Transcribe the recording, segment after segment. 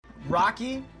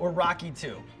Rocky or Rocky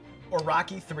 2, or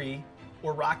Rocky 3,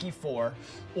 or Rocky 4,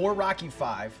 or Rocky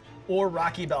 5, or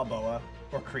Rocky Balboa,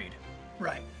 or Creed?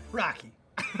 Right, Rocky.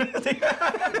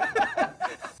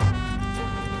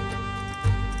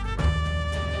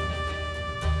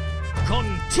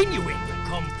 Continuing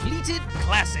completed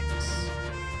classics.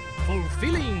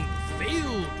 Fulfilling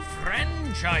failed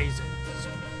franchises.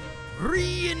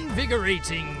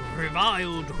 Reinvigorating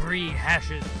reviled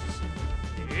rehashes.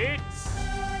 It's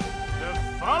the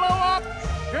follow-up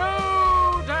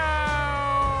showdown!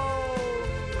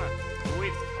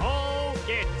 With Paul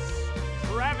Getz,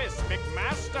 Travis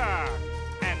McMaster,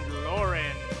 and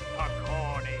Lauren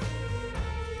Picorni.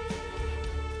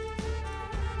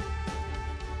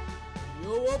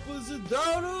 Yo, uppers and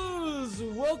downers!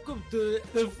 Welcome to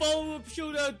the follow-up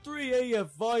Showdown 3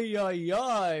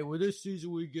 AFIII, where this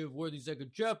season we give worthy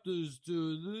second chapters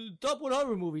to the top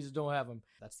 100 movies that don't have them.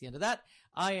 That's the end of that.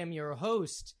 I am your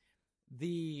host,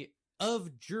 the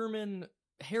of German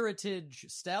heritage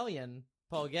stallion,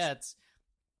 Paul Getz.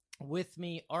 With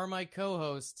me are my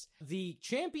co-hosts, the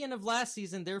champion of last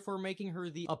season, therefore making her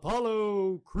the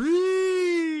Apollo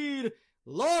Creed,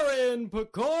 Lauren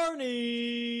Picorni.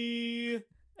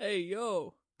 Hey,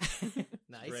 yo.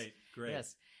 Nice. Great.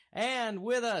 Yes. And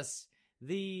with us,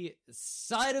 the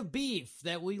side of beef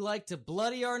that we like to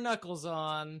bloody our knuckles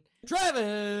on,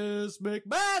 Travis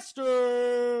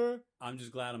McMaster. I'm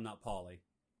just glad I'm not Paulie.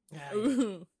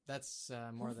 Ooh. That's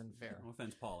more than fair. No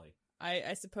offense, Paulie.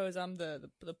 I suppose I'm the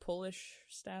Polish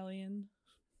stallion.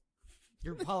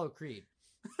 You're Apollo Creed.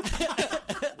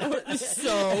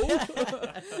 So?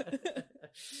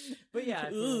 But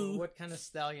yeah, Ooh. what kind of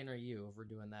stallion are you if we're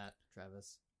doing that,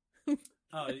 Travis?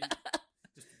 Oh,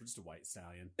 just a white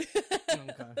stallion.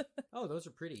 Okay. Oh, those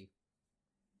are pretty.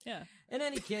 Yeah. In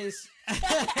any case,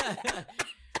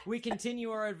 we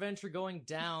continue our adventure going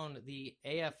down the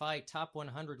AFI Top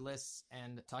 100 lists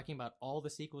and talking about all the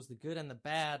sequels, the good and the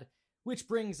bad, which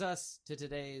brings us to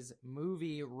today's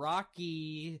movie,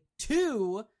 Rocky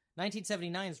 2,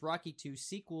 1979's Rocky 2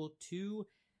 sequel to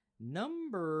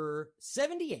number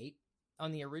 78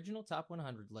 on the original Top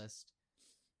 100 list,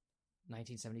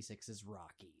 1976's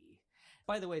Rocky.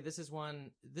 By the way, this is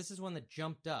one that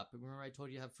jumped up. Remember I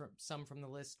told you how some from the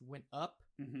list went up?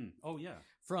 Mm-hmm. Oh, yeah.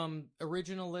 From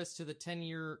original list to the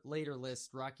 10-year later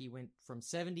list, Rocky went from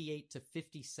 78 to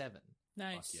 57.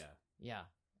 Nice. Fuck yeah.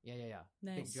 Yeah.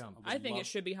 Nice. Big jump. I think it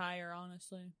should be higher,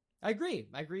 honestly. I agree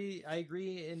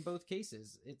in both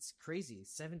cases. It's crazy.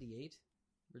 78?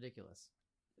 Ridiculous.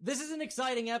 This is an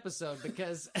exciting episode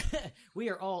because we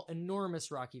are all enormous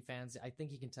Rocky fans. I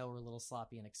think you can tell we're a little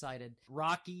sloppy and excited.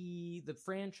 Rocky, the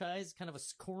franchise, kind of a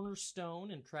cornerstone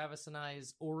in Travis and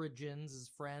I's origins as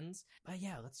friends. But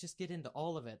yeah, let's just get into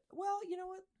all of it. Well, you know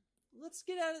what? Let's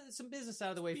get some business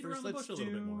out of the way Beat first. around the Let's bush a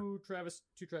little bit more. do Travis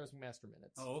McMaster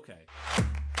minutes. Oh, okay.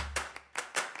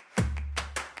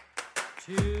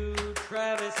 To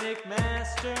Travis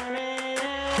McMaster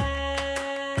minutes.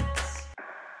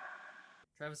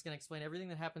 Travis is going to explain everything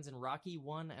that happens in Rocky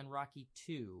 1 and Rocky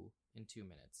 2 in 2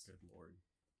 minutes. Good lord.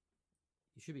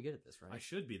 You should be good at this, right? I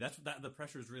should be. The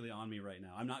pressure is really on me right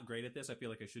now. I'm not great at this. I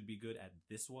feel like I should be good at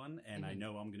this one, and I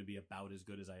know I'm going to be about as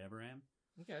good as I ever am.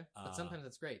 Okay, but sometimes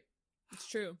that's great. It's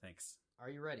true. Thanks. Are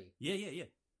you ready? Yeah.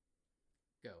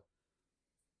 Go.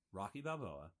 Rocky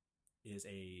Balboa is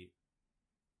a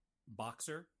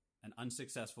boxer, an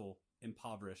unsuccessful,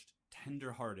 impoverished,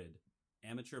 tender-hearted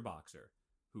amateur boxer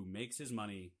who makes his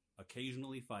money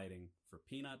occasionally fighting for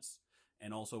peanuts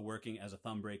and also working as a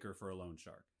thumb breaker for a loan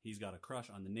shark. He's got a crush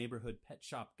on the neighborhood pet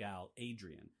shop gal,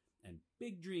 Adrian, and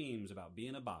big dreams about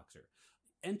being a boxer.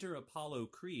 Enter Apollo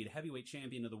Creed, heavyweight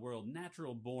champion of the world,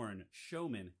 natural-born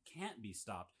showman, can't be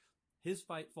stopped. His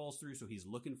fight falls through, so he's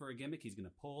looking for a gimmick. He's going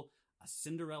to pull a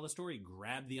Cinderella story,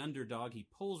 grab the underdog. He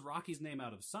pulls Rocky's name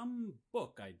out of some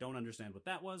book. I don't understand what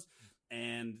that was.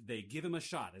 And they give him a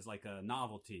shot as like a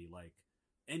novelty, like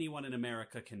anyone in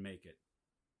America can make it.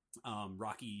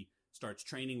 Rocky starts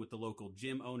training with the local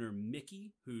gym owner,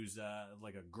 Mickey, who's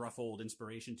like a gruff old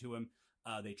inspiration to him.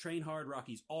 They train hard.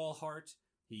 Rocky's all heart.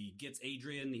 He gets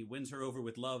Adrian. He wins her over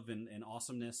with love and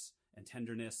awesomeness and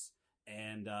tenderness.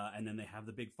 And then they have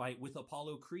the big fight with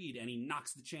Apollo Creed, and he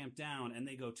knocks the champ down, and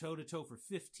they go toe-to-toe for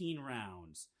 15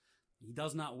 rounds. He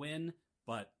does not win,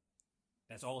 but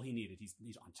that's all he needed. He's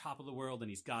on top of the world, and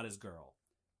he's got his girl.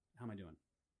 How am I doing?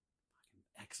 Fucking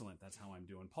excellent. That's how I'm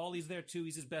doing. Paulie's there, too.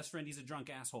 He's his best friend. He's a drunk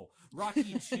asshole.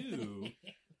 Rocky 2,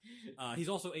 he's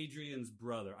also Adrian's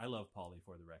brother. I love Paulie,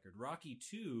 for the record. Rocky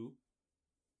 2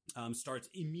 starts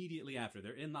immediately after.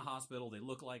 They're in the hospital. They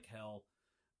look like hell.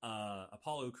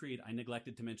 Apollo Creed, I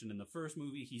neglected to mention in the first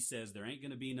movie, he says there ain't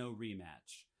going to be no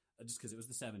rematch.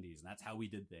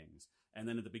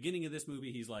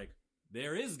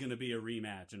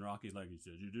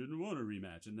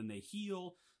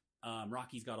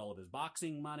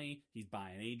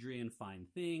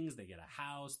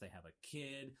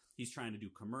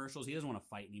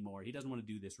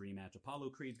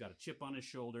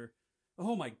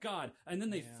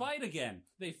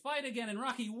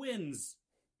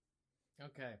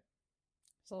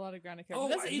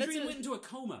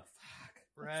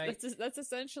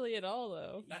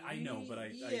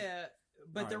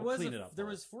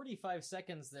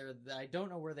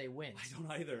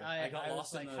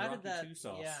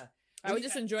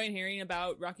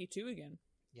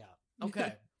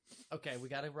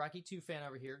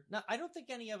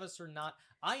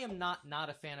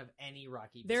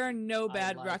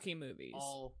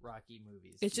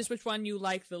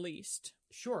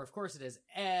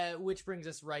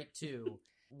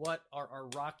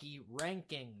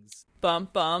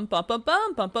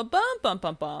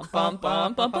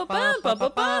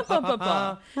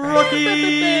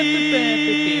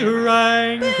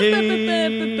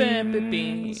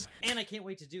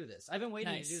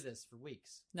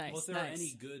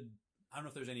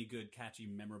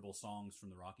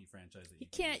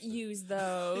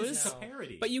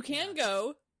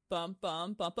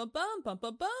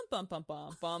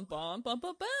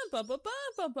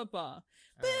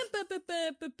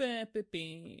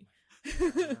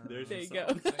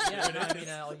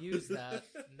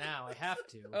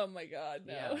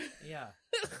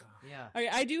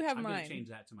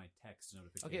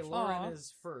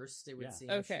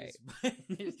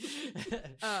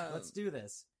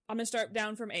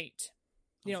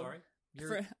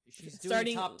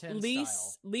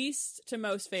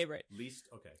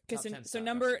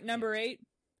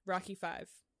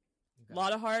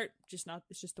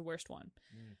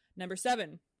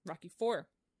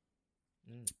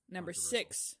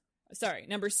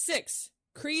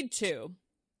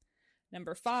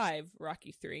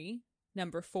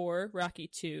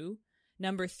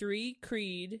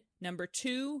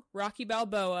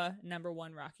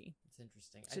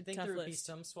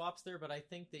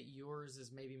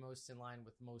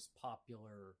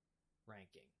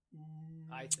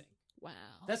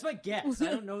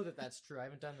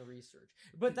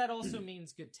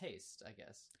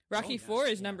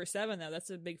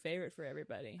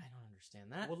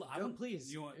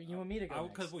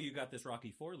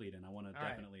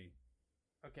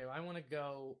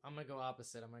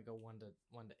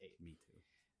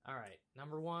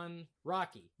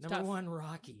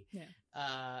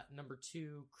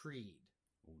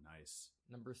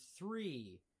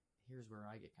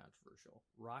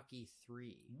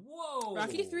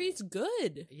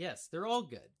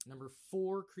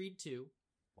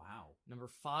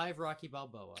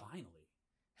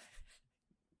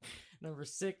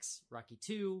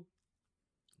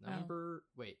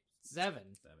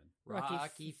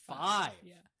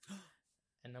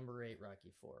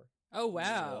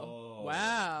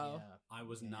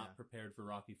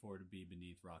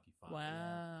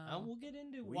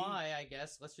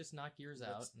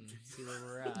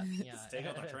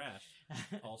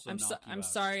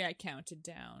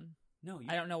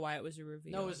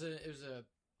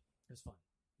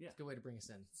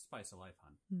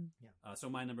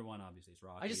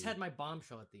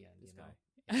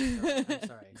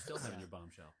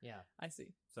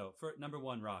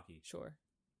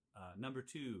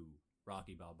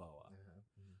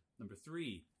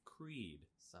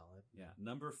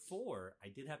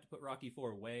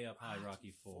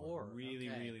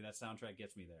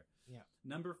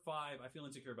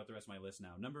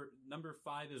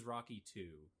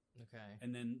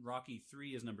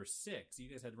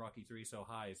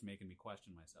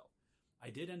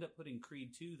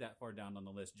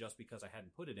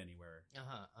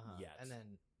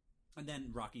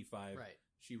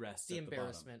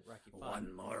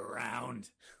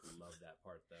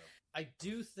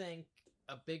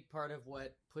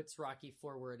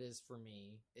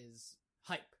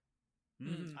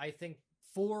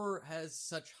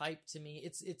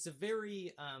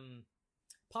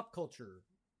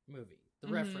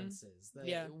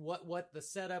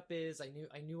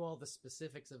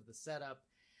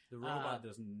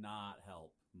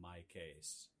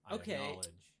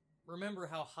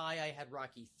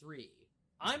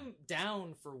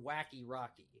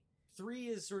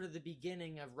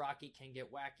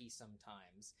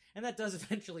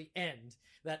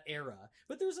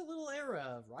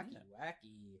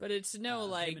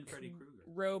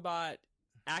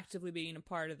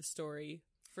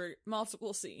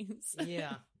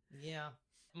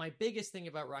 My biggest thing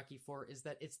about Rocky 4 is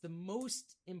that it's the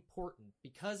most important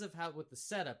because of what the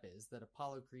setup is, that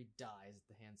Apollo Creed dies at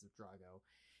the hands of Drago.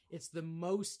 It's the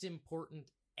most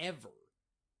important ever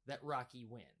that Rocky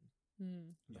win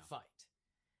the fight.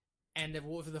 And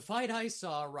for the fight I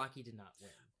saw, Rocky did not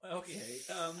win. Okay.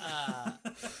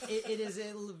 It is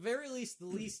at the very least the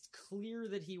least clear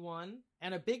that he won.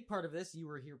 And a big part of this, you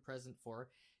were here present for,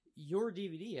 your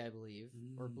DVD, I believe,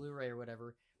 or Blu-ray or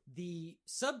whatever, the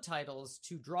subtitles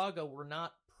to Drago were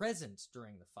not present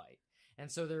during the fight.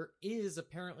 And so there is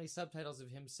apparently subtitles of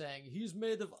him saying, he's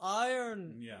made of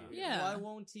iron. Yeah. Why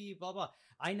won't he? Blah, blah.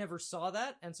 I never saw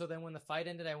that. And so then when the fight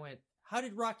ended, I went, how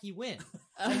did Rocky win?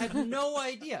 I had no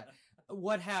idea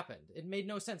what happened. It made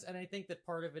no sense. And I think that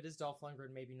part of it is Dolph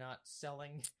Lundgren maybe not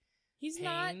selling He's pain.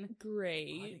 not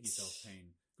great. I think he sells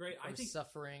pain. Great. Or I think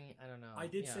suffering. I don't know. I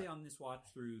did say on this watch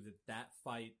through that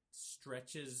fight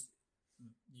stretches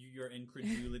your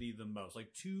incredulity the most.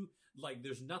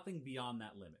 There's nothing beyond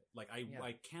that limit.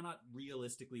 I cannot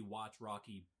realistically watch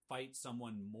Rocky fight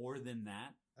someone more than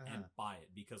that and buy it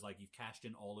because you've cashed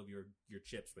in all of your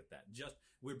chips with that. Just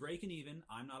we're breaking even.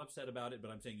 I'm not upset about it,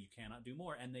 but I'm saying you cannot do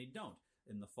more, and they don't.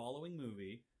 In the following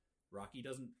movie, Rocky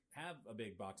doesn't have a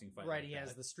big boxing fight. Right, like he that.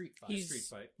 has the street fight. He's street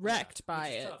fight. wrecked by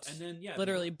Which is it. tough. And then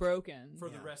literally broken. for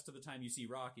the rest of the time you see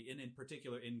Rocky, and in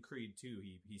particular in Creed 2,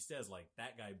 he says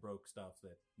that guy broke stuff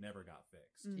that never got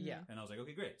fixed. Mhm. Yeah. And I was like,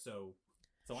 okay, great. So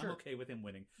I'm okay with him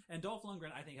winning. And Dolph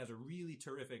Lundgren, I think, has a really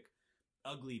terrific,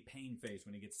 ugly pain face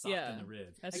when he gets socked in the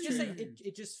ribs. That's I true. just say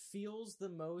it just feels the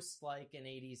most like an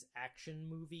 80s action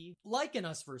movie, like in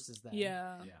Us Versus Them.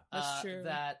 Yeah. That's true.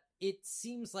 That it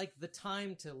seems like the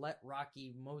time to let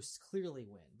Rocky most clearly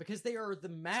win because they are the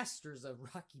masters of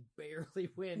Rocky barely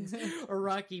wins or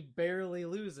Rocky barely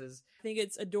loses. I think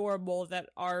it's adorable that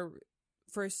our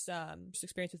first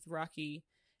experience with Rocky,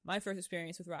 my first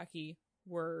experience with Rocky,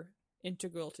 were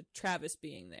integral to Travis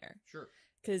being there. Sure.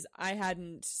 Because I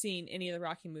hadn't seen any of the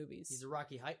Rocky movies. He's a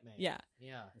Rocky hype man. Yeah.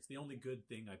 Yeah. It's the only good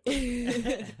thing I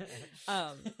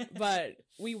put. But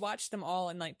we watched them all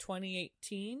in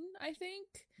 2018, I think,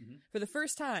 for the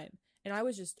first time. And I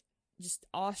was just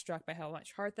awestruck by how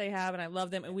much heart they have, and I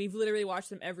love them. And we've literally watched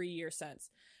them every year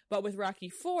since. But with Rocky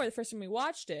 4, the first time we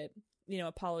watched it,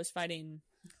 Apollo's fighting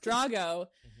Drago.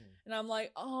 And I'm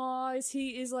like, oh, is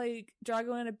Drago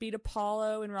going to beat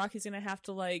Apollo and Rocky's going to have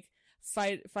to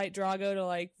fight Drago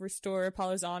to restore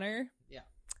Apollo's honor? Yeah.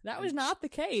 That was not the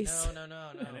case. No.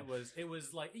 And it was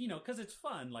because it's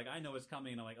fun. I know it's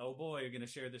coming, and I'm like, oh boy, you're going to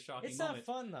share this shocking It's moment.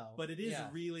 not fun though. But it is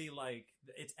really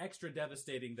it's extra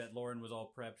devastating that Lauren was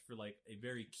all prepped for a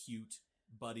very cute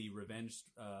buddy revenge,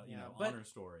 honor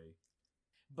story.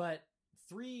 But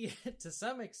 3, to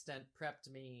some extent,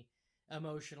 prepped me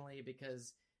emotionally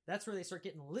because that's where they start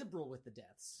getting liberal with the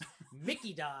deaths.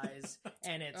 Mickey dies,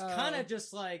 and it's kind of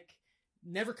just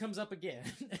never comes up again.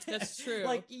 That's true.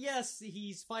 Yes,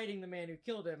 he's fighting the man who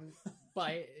killed him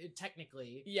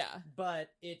technically. Yeah. But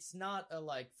it's not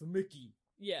for Mickey.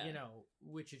 Yeah.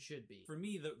 Which it should be. For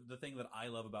me, the thing that I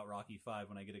love about Rocky 5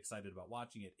 when I get excited about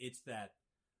watching it, it's that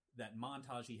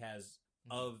montage he has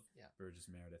of Burgess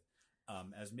Meredith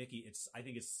as Mickey. I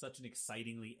think it's such an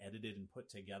excitingly edited and put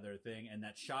together thing, and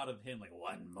that shot of him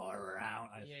one more round,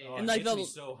 and it gets me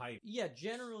so hyped. Yeah,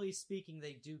 generally speaking,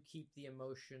 they do keep the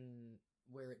emotion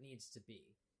where it needs to be,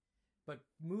 but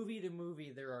movie to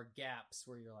movie, there are gaps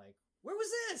where you're like, "Where was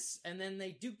this?" And then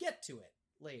they do get to it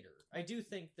later. I do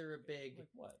think they're a big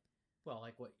what? Well,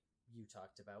 like what you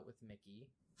talked about with Mickey,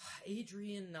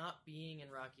 Adrian not being in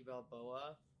Rocky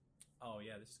Balboa. Oh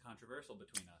yeah, this is controversial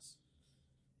between us.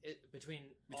 Between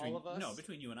all of us? No,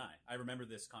 between you and I. I remember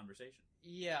this conversation.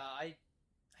 Yeah, I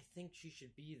think she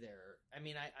should be there. I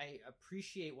mean, I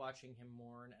appreciate watching him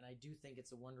more, and I do think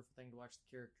it's a wonderful thing to watch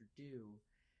the character do.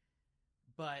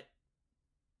 But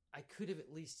I could have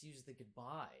at least used the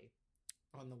goodbye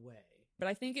on the way. But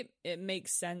I think it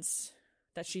makes sense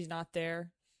that she's not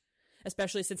there,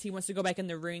 especially since he wants to go back in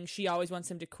the ring. She always wants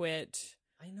him to quit.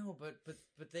 I know, but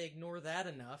they ignore that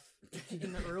enough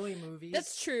in the early movies.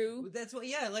 That's true. That's what,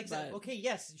 okay,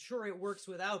 yes, sure, it works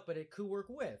without, but it could work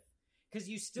with. Because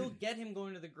you still get him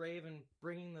going to the grave and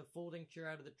bringing the folding chair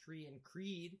out of the tree in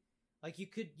Creed. You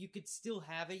could still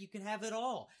have it. You could have it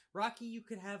all. Rocky, you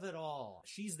could have it all.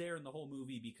 She's there in the whole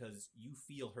movie because you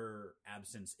feel her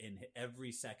absence in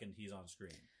every second he's on screen.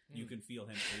 You can feel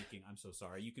him aching. I'm so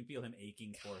sorry. You can feel him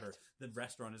aching for her. The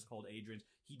restaurant is called Adrian's.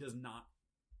 He does not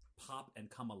pop and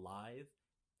come alive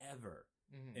ever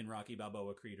in Rocky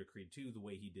Balboa, Creed, or Creed 2 the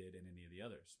way he did in any of the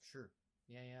others. Sure.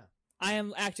 Yeah. I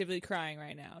am actively crying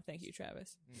right now. Thank you,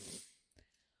 Travis.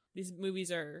 These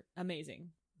movies are amazing.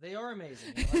 They are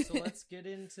amazing. So let's get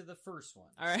into the first one.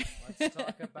 All right. Let's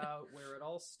talk about where it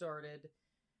all started.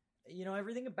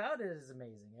 Everything about it is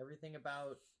amazing. Everything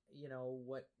about,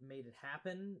 what made it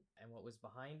happen and what was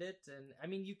behind it. And I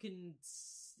mean,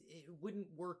 it wouldn't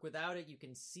work without it. You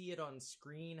can see it on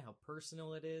screen, how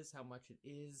personal it is, how much it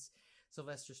is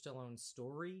Sylvester Stallone's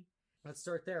story. Let's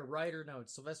start there. Writer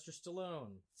notes. Sylvester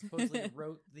Stallone supposedly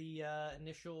wrote the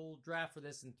initial draft for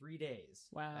this in 3 days.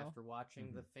 Wow. After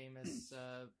watching the famous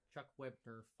Chuck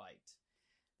Webner fight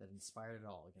that inspired it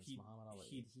all against Muhammad Ali.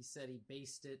 He said he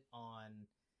based it on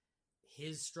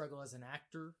his struggle as an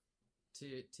actor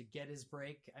to get his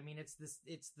break. I mean, it's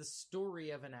the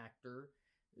story of an actor,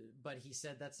 but he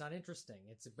said that's not interesting.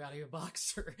 It's about a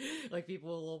boxer. Like,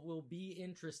 people will be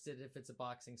interested if it's a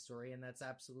boxing story, and that's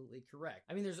absolutely correct.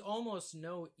 I mean, there's almost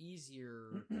no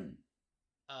easier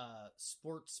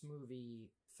sports movie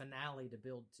finale to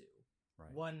build to.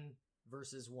 Right. 1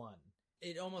 versus 1.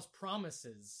 It almost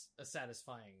promises a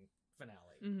satisfying finale.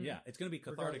 Mhm. Yeah, it's going to be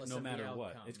cathartic Regardless no of the matter what.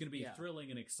 outcome. It's going to be Yeah. thrilling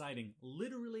and exciting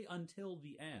literally until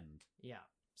the end. Yeah.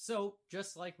 So,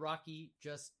 just like Rocky,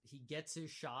 he gets his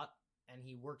shot and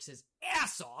he works his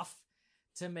ass off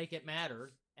to make it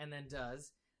matter, and then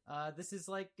does. This is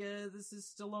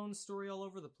Stallone's story all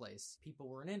over the place. People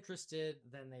weren't interested.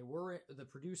 Then the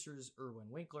producers, Irwin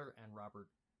Winkler and Robert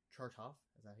Chartoff,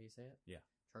 is that how you say it? Yeah.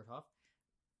 Chartoff,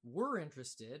 were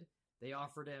interested. They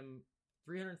offered him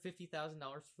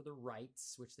 $350,000 for the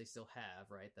rights, which they still have,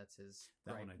 right? That's his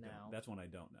right now. That's one I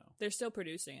don't know. They're still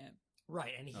producing it.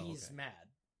 Right, and he's okay. mad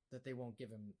that they won't give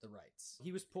him the rights.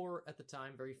 He was poor at the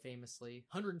time, very famously.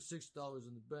 $106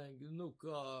 in the bank, no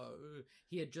car.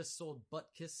 He had just sold Butt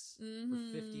Kiss for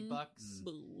 $50.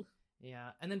 Boo.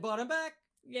 Yeah, and then bought him back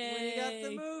Yay. when he got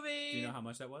the movie. Do you know how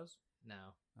much that was?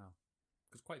 No.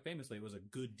 Because quite famously, it was a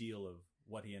good deal of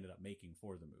what he ended up making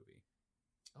for the movie.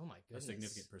 Oh my goodness. A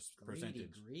significant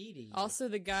percentage. Greedy. Also,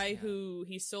 the guy Yeah. who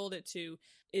he sold it to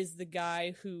is the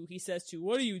guy who he says to,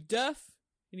 "What are you, deaf?"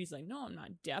 And he's like, "No, I'm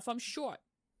not deaf. I'm short."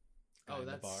 Guy Oh, in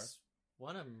the that's bar.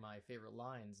 one of my favorite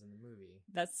lines in the movie.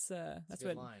 That's a what.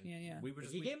 good line. Yeah. We were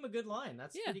just He gave him a good line.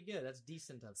 That's Yeah. pretty good. That's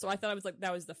decent of So him. I thought it was like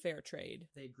that was the fair trade.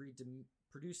 They agreed to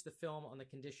produce the film on the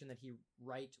condition that he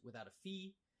write without a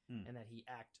fee and that he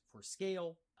act for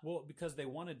scale. well, because they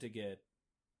wanted to get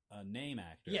a name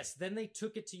actor. Yes, then they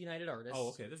took it to United Artists. Oh,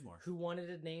 okay. There's more. Who wanted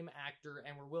a name actor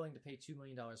and were willing to pay $2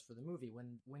 million for the movie.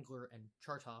 When Winkler and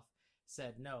Chartoff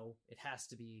said no, it has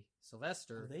to be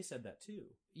Sylvester. Oh, they said that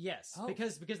too. Yes, Oh.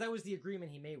 because that was the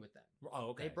agreement he made with them.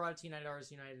 Oh, okay. They brought it to United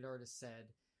Artists. United Artists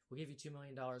said, "We'll give you $2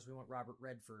 million. We want Robert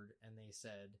Redford." And they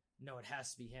said, "No, it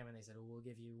has to be him." And they said, "Well, we'll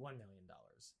give you $1 million."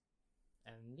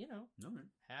 And, All right.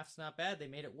 half's not bad. They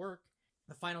made it work.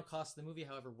 The final cost of the movie,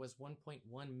 however, was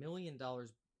 $1.1 million,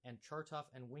 and Chartoff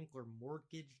and Winkler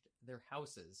mortgaged their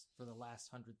houses for the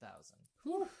last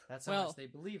 $100,000. That's how Well. much they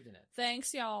believed in it.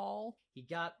 Thanks, y'all. He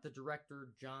got the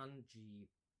director, John G.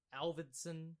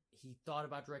 Alvidson. He thought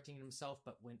about directing it himself,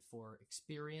 but went for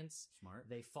experience. Smart.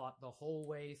 They fought the whole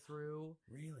way through.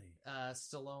 Really?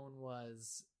 Stallone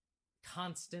was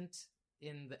constant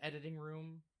in the editing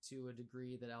room to a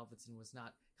degree that Alvidson was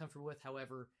not comfortable with.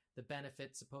 However, the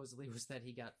benefit supposedly was that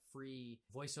he got free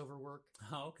voiceover work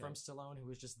Oh, okay. from Stallone, who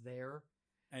was just there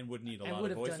and would need a and lot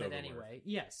would of have voiceover done it work. anyway.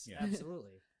 Yes, Yeah.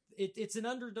 absolutely. It's an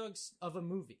underdog of a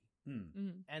movie,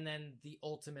 Mhm. and then the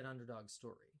ultimate underdog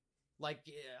story. Like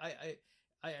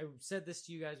I said this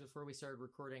to you guys before we started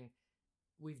recording.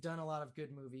 We've done a lot of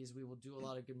good movies. We will do a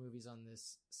lot of good movies on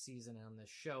this season and on this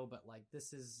show, but like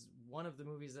this is one of the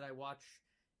movies that I watch,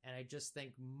 and I just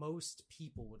think most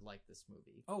people would like this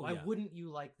movie. Oh, Why yeah. wouldn't you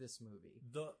like this movie?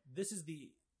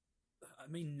 I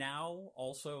mean, now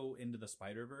also into the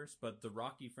Spider-Verse, but the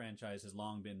Rocky franchise has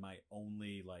long been my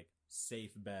only like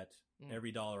safe bet.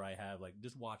 Every dollar I have, like,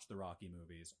 just watch the Rocky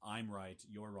movies. I'm right,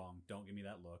 you're wrong. Don't give me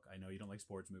that look. I know you don't like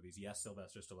sports movies. Yes,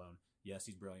 Sylvester Stallone. Yes,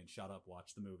 he's brilliant. Shut up.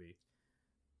 Watch the movie.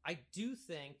 I do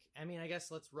think. I mean, I guess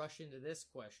let's rush into this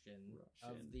question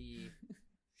Rush in. of the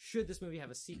should this movie have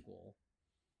a sequel?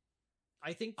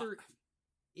 I think there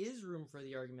is room for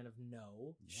the argument of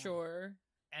no, Sure.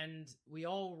 and we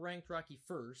all ranked Rocky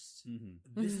first.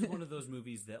 This is one of those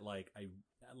movies that like I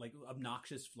like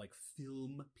obnoxious like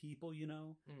film people, you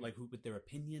know, like who with their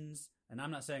opinions. And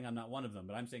I'm not saying I'm not one of them,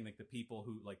 but I'm saying like the people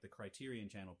who like the Criterion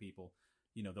Channel people.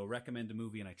 You know, they'll recommend a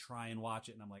movie and I try and watch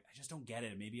it and I'm like, I just don't get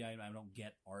it. Maybe I don't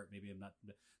get art. Maybe I'm not.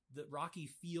 The Rocky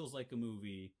feels like a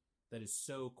movie that is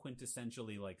so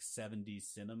quintessentially like 70s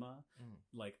cinema.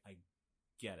 Like, I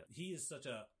get it. He is such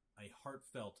a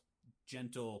heartfelt,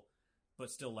 gentle,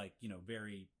 but still like, you know,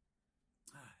 very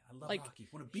I love Like, Rocky.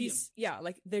 Want to be him.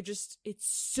 like they're just, it's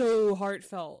so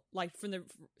heartfelt. Like from the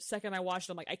second I watched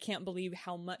it, I'm like, I can't believe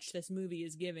how much this movie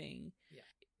is giving. Yeah.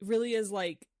 It really is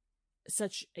like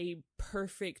such a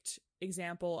perfect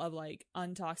example of like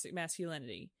untoxic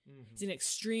masculinity. He's an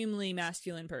extremely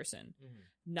masculine person,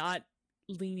 not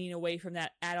leaning away from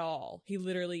that at all. He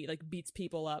literally like beats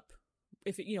people up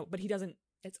if it, but he doesn't,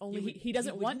 it's only, he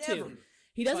doesn't want to.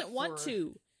 He doesn't want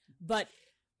to, but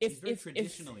if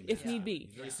traditionally if need be,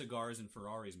 he's very cigars and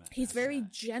Ferraris man. he's very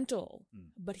gentle,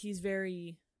 but he's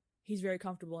very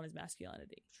comfortable in his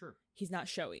masculinity. Sure. He's not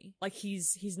showy. Like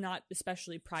he's not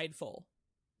especially prideful.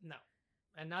 No.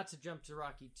 And not to jump to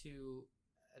Rocky 2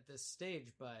 at this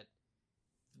stage, but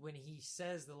when he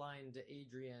says the line to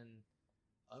Adrian,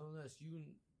 I don't ask you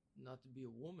not to be a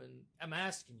woman, I'm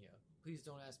asking you. Please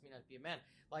don't ask me not to be a man.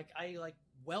 Like, I,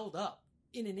 welled up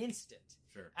in an instant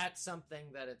at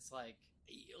something that it's like,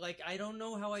 I don't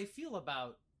know how I feel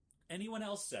about. Anyone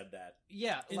else said that.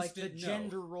 Yeah, like the Instant no.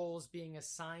 gender roles being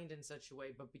assigned in such a way,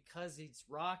 but because it's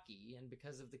Rocky and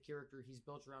because of the character he's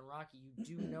built around Rocky, you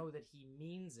do know that he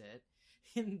means it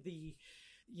in the,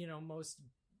 most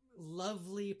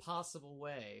lovely possible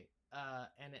way.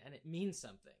 And it means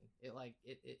something.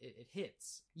 It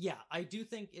hits. Yeah, I do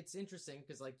think it's interesting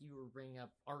because you were bringing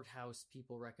up art house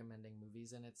people recommending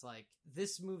movies, and it's like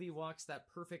this movie walks that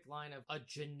perfect line of a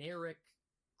generic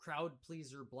crowd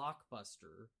pleaser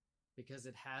blockbuster because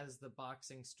it has the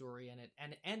boxing story in it,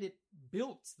 and it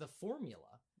built the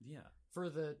formula. Yeah. For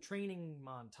the training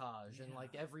montage and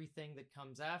everything that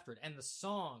comes after it, and the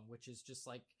song, which is just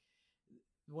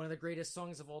one of the greatest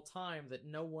songs of all time that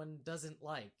no one doesn't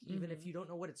like, even if you don't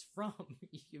know what it's from.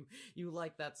 you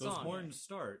like that song. Those horns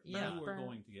start. Yeah, you are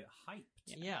going to get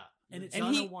hyped. Yeah, and it's it's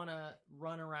gonna want to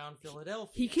run around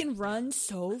Philadelphia. He can run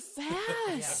so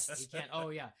fast. Yeah, he can. Oh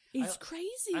yeah, it's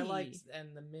crazy. I liked and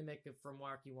the mimic from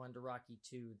Rocky 1 to Rocky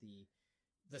 2,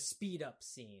 the speed up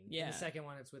scene. Yeah. In the second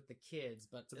one, it's with the kids,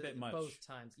 but it's a bit much. Both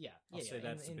times. Yeah, I'll say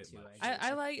that's a bit much.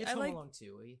 I like. It's Home Alone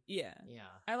 2. Yeah. Yeah.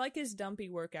 I like his dumpy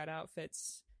workout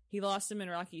outfits. He lost him in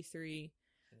Rocky 3.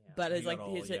 But it's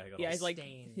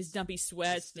his dumpy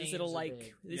sweats, this little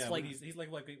he's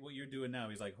like what you're doing now.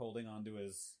 He's like holding onto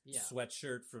his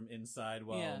sweatshirt from inside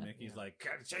while Mickey's like,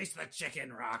 chase the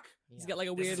chicken, Rock. He's got like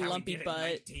a weird lumpy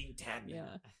butt. 1910.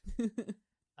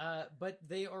 Yeah. But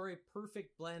they are a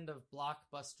perfect blend of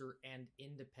blockbuster and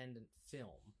independent film.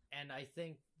 And I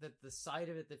think that the side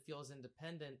of it that feels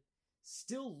independent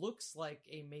still looks like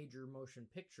a major motion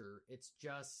picture. It's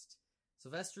just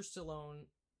Sylvester Stallone,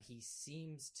 he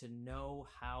seems to know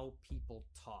how people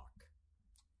talk.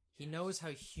 He knows how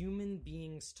human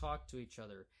beings talk to each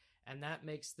other. And that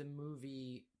makes the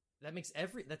movie, that's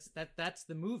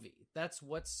the movie. That's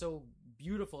what's so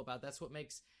beautiful about it. That's what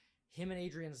makes him and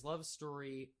Adrian's love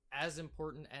story as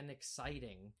important and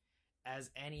exciting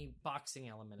as any boxing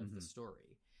element of the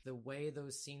story. The way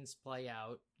those scenes play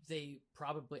out,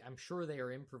 I'm sure they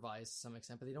are improvised to some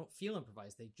extent, but they don't feel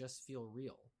improvised. They just feel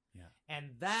real. Yeah.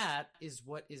 And that is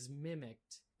what is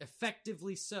mimicked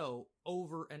effectively so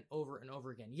over and over and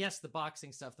over again. Yes, the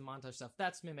boxing stuff, the montage stuff,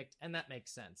 that's mimicked and that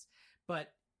makes sense.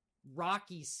 But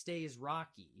Rocky stays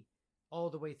Rocky all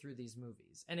the way through these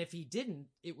movies. And if he didn't,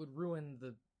 it would ruin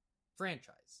the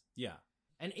franchise. Yeah.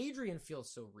 And Adrian feels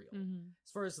so real.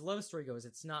 As far as the love story goes,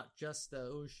 it's not just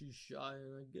she's shy,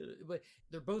 I get it. But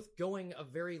they're both going a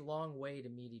very long way to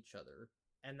meet each other.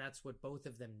 And that's what both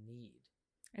of them need.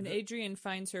 And Adrian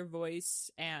finds her voice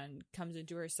and comes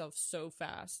into herself so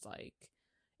fast.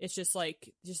 It's just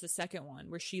the second one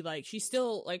where she's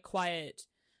still quiet,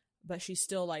 but she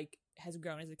still has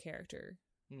grown as a character.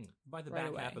 By the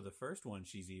back half of the first one,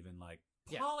 she's even like,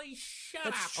 Polly, shut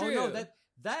That's up. True. Oh no,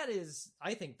 that is,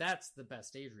 I think that's the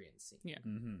best Adrian scene. Yeah.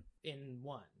 In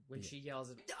one, when she yells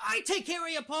at, I take care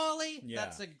of you, Polly. Yeah.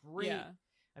 That's a great. Yeah.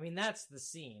 I mean, that's the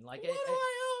scene. What do I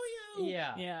owe you?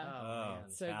 Yeah. Yeah. Oh, man.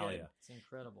 So Talia. good. It's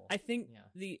incredible. I think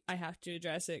I have to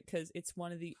address it because it's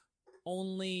one of the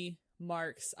only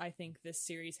marks I think this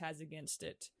series has against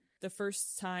it. The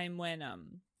first time when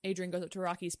Adrian goes up to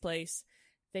Rocky's place,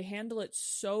 they handle it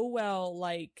so well.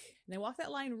 They walk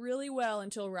that line really well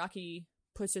until Rocky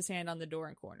puts his hand on the door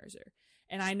and corners her.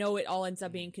 And I know it all ends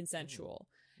up being consensual.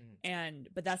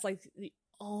 But that's the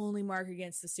only mark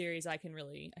against the series I can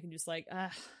just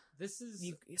this is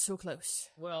you're so close.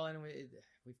 Well, and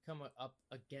we've come up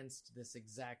against this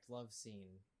exact love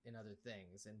scene in other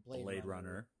things, and Blade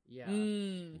Runner. Yeah,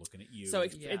 looking at you. So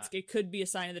it could be a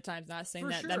sign of the times. Not saying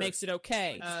that makes it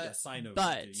okay. It's a sign of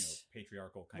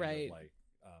patriarchal kind of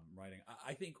writing.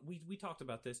 I think we talked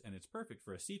about this, and it's perfect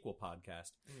for a sequel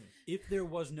podcast. If there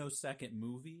was no second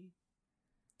movie,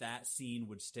 that scene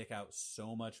would stick out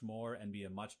so much more and be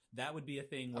that would be a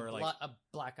thing where a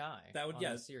black eye. That would, on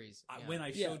yeah. the series. Yeah. When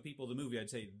I showed people the movie, I'd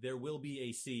say there will be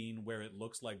a scene where it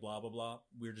looks like blah, blah, blah.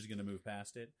 We're just going to move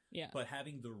past it. Yeah. But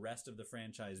having the rest of the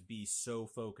franchise be so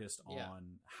focused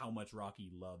on how much Rocky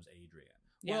loves Adrian.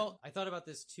 Yeah. Well, I thought about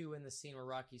this too in the scene where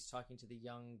Rocky's talking to the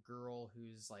young girl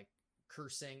who's like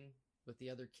cursing with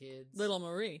the other kids. Little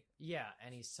Marie. Yeah,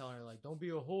 and he's telling her like, "Don't be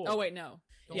a whore." Oh wait, no.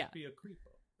 Don't be a creepo.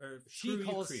 Or She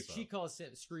calls creepo.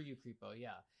 him "screw you, creepo."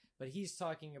 Yeah, but he's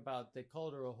talking about they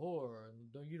called her a whore,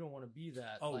 and you don't want to be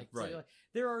that. Oh, like, right. So, like,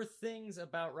 there are things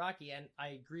about Rocky, and I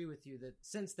agree with you that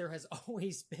since there has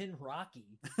always been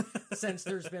Rocky, since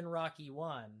there's been Rocky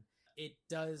 1, it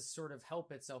does sort of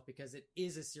help itself because it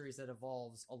is a series that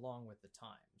evolves along with the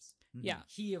times. Mhm. Yeah.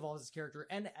 He evolves his character,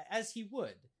 and as he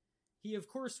would. He, of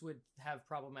course, would have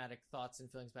problematic thoughts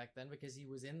and feelings back then because he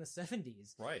was in the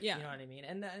 70s. Right. Yeah. You know what I mean?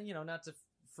 And, not to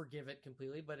forgive it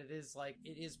completely, but it is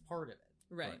part of it.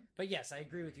 Right. But yes, I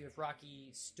agree with you. If Rocky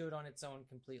stood on its own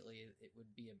completely, it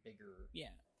would be a bigger... Yeah.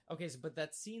 Okay, but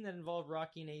that scene that involved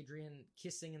Rocky and Adrian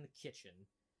kissing in the kitchen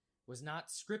was not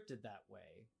scripted that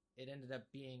way. It ended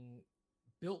up being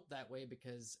built that way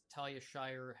because Talia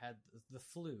Shire had the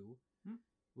flu,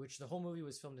 which the whole movie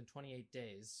was filmed in 28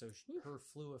 days, so her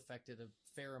flu affected a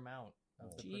fair amount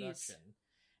of the production.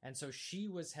 And so she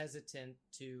was hesitant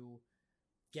to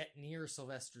get near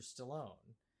Sylvester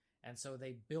Stallone. And so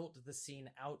they built the scene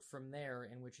out from there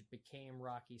in which it became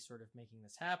Rocky sort of making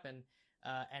this happen.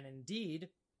 And indeed,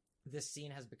 this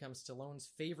scene has become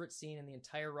Stallone's favorite scene in the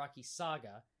entire Rocky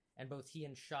saga, and both he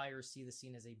and Shire see the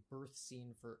scene as a birth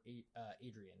scene for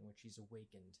Adrian, which he's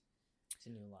awakened to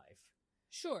new life.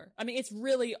 Sure. I mean, it's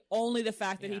really only the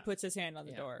fact that he Yeah. puts his hand on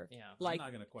the door. Yeah. Like, I'm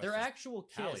not going to question Their actual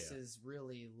kiss Talia. is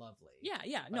really lovely. yeah.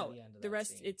 by No, the end of the that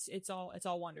rest, scene. it's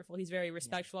all wonderful. He's very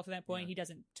respectful up to that point. Yeah. He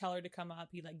doesn't tell her to come up.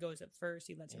 He like goes up first.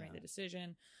 He lets her make Yeah. the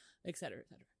decision, et cetera, et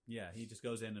cetera. Yeah, he just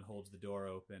goes in and holds the door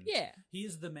open. Yeah.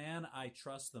 He's the man I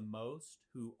trust the most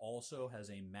who also has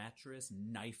a mattress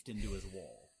knifed into his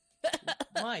wall.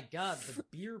 My God, the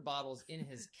beer bottles in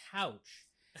his couch.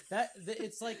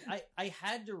 It's like I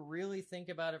had to really think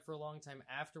about it for a long time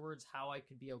afterwards how I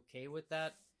could be okay with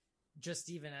that, just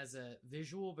even as a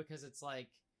visual, because it's like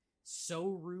so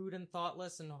rude and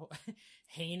thoughtless and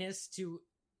heinous to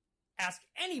ask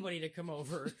anybody to come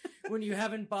over when you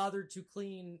haven't bothered to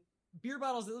clean beer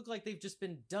bottles that look like they've just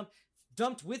been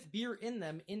dumped with beer in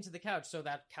them into the couch, so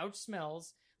that couch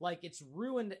smells like it's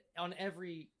ruined on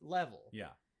every level. Yeah.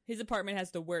 His apartment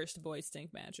has the worst boy stink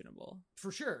imaginable.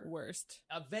 For sure. Worst.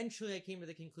 Eventually I came to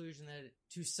the conclusion that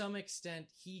to some extent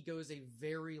he goes a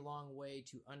very long way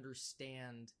to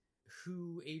understand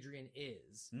who Adrian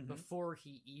is before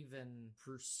he even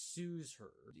pursues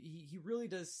her. He really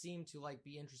does seem to like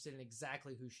be interested in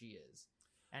exactly who she is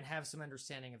and have some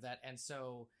understanding of that. And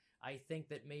so I think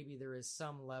that maybe there is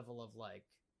some level of like,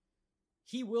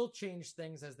 he will change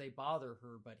things as they bother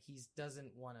her, but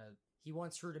he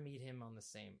wants her to meet him in the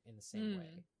same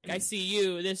way. I see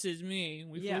you. This is me.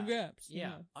 We Yeah. fill gaps.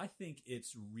 Yeah. I think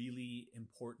it's really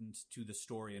important to the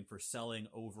story and for selling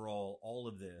overall all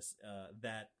of this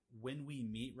that when we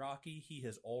meet Rocky, he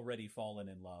has already fallen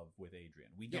in love with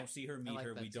Adrian. We don't see her meet like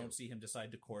her. that We don't too. see him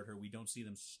decide to court her. We don't see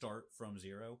them start from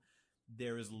zero.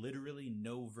 There is literally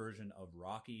no version of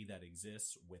Rocky that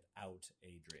exists without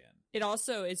Adrian. It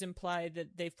also is implied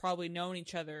that they've probably known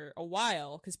each other a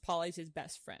while because Polly's his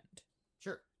best friend.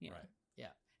 Sure. Yeah. Right.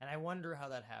 Yeah. And I wonder how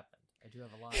that happened. I do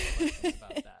have a lot of questions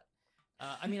about that.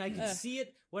 I mean, I can see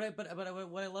it. What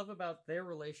I love about their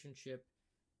relationship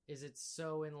is it's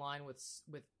so in line with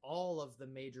all of the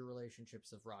major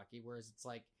relationships of Rocky. Whereas it's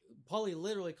like Paulie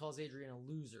literally calls Adrian a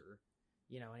loser,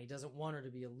 and he doesn't want her to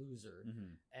be a loser.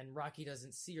 Mm-hmm. And Rocky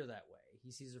doesn't see her that way.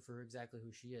 He sees her for exactly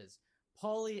who she is.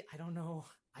 Paulie, I don't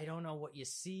know what you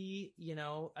see.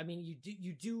 I mean,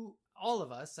 you do. All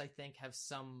of us, I think, have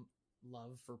some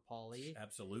love for Paulie.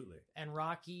 Absolutely. And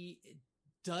Rocky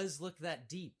does look that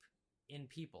deep in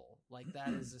people. Like that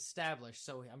is established.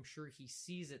 So I'm sure he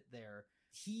sees it there.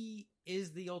 He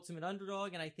is the ultimate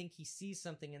underdog, and I think he sees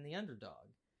something in the underdog.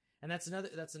 And that's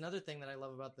another thing that I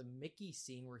love about the Mickey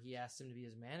scene where he asked him to be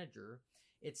his manager.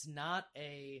 It's not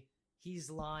he's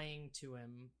lying to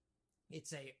him.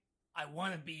 It's I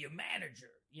want to be your manager,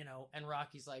 and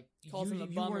Rocky's like, Calls him a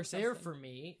you bum or weren't there something. for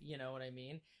me, you know what I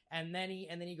mean? And then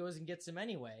he goes and gets him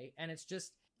anyway. And it's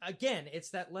just, again, it's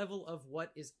that level of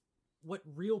what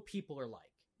real people are like.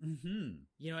 Mm-hmm.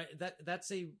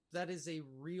 That is a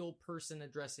real person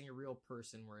addressing a real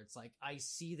person, where it's like, I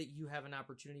see that you have an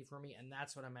opportunity for me, and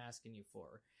that's what I'm asking you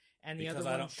for. And the Because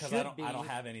other one I don't be,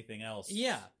 have anything else.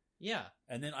 yeah. Yeah.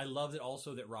 And then I loved it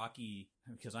also that Rocky,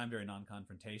 because I'm very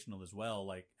non-confrontational as well,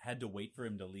 like had to wait for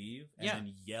him to leave and Yeah.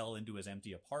 then yell into his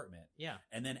empty apartment. Yeah.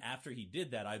 And then after he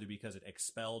did that, either because it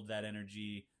expelled that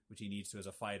energy, which he needs to as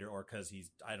a fighter, or because he's,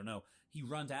 I don't know, he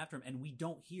runs after him and we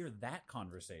don't hear that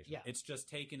conversation. Yeah. It's just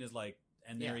taken as like,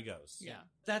 and there Yeah. he goes. Yeah.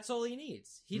 That's all he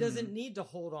needs. He doesn't need to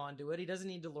hold on to it. He doesn't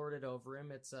need to lord it over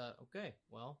him. It's okay,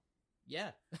 well,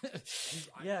 yeah.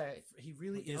 Yeah. He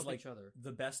really We can is help like each other.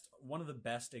 one of the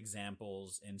best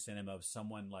examples in cinema of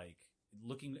someone like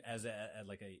looking as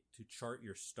to chart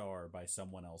your star by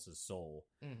someone else's soul.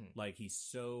 Mhm. Like he's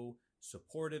so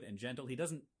supportive and gentle. He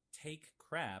doesn't take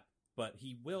crap, but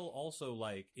he will also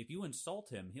like if you insult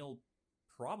him, he'll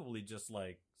probably just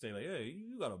like say like, "Hey,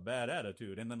 you got a bad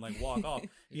attitude," and then like walk off.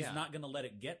 He's Yeah. not gonna let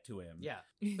it get to him. Yeah.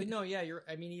 But no, yeah,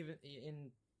 I mean, even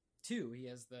in 2, he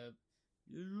has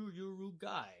you're a rude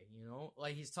guy, you know?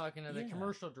 Like, he's talking to the Yeah.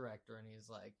 commercial director, and he's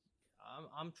like,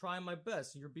 I'm trying my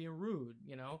best, and you're being rude,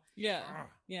 you know? Yeah.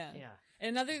 Yeah. Yeah. And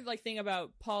another like thing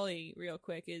about Polly, real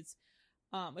quick, is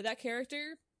with that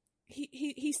character,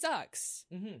 he sucks,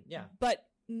 Mm-hmm. Yeah. but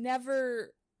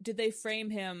never did they frame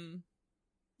him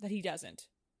that he doesn't.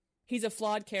 He's a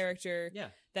flawed character Yeah.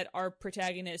 that our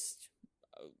protagonist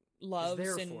loves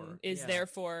there and for. is Yeah. there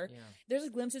for. Yeah. There's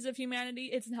glimpses of humanity.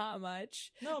 It's not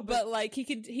much, No, but like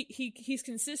he's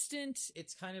consistent.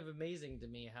 it's kind of amazing to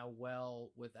me how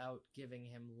well, without giving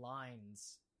him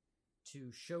lines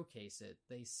to showcase it,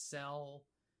 they sell,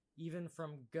 even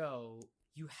from go,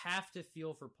 you have to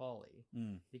feel for Paulie.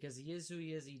 Mm. Because he is who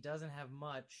he is, he doesn't have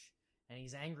much, and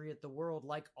he's angry at the world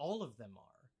like all of them are.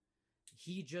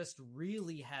 He just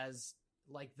really has,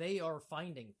 like, they are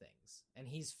finding things, and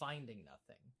he's finding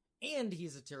nothing. And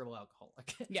he's a terrible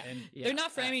alcoholic. Yeah. And Yeah. They're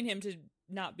not framing him to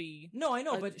not be No, I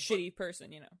know, a but shitty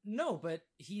person, you know. no, but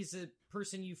he's a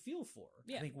person you feel for.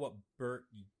 Yeah. I think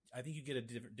I think you get a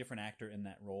different actor in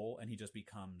that role, and he just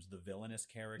becomes the villainous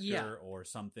character Yeah. or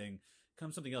something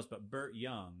else. But Burt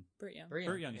Young, Burt Young. Very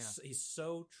Burt Young, yeah. he's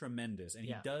so tremendous, and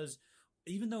Yeah. he does,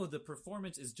 even though the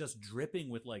performance is just dripping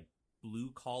with like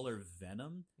blue collar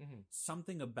venom, Mhm.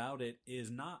 something about it is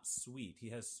not sweet. He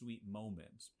has sweet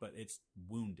moments, but it's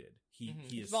wounded. He Mhm. he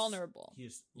He's is vulnerable. He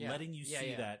is Yeah. letting you Yeah, see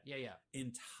yeah. that Yeah.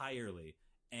 entirely.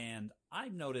 And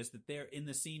I've noticed that there in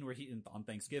the scene where on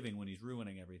Thanksgiving when he's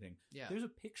ruining everything, Yeah. there's a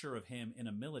picture of him in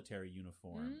a military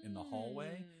uniform in the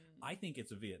hallway. Mm. I think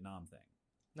it's a Vietnam thing.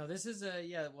 No, this is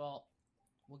well,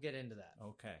 we'll get into that.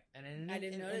 Okay. And I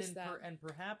didn't notice that. and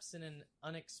perhaps in an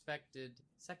unexpected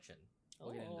section,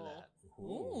 we'll get into Oh. that.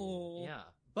 Ooh. Yeah.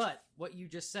 But what you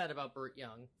just said about Burt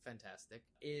Young, fantastic,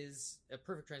 is a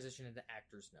perfect transition into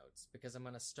actor's notes, because I'm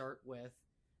going to start with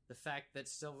the fact that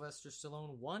Sylvester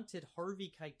Stallone wanted Harvey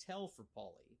Keitel for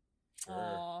Paulie.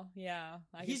 Aw, yeah.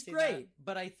 I can He's see great, that.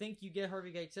 but I think you get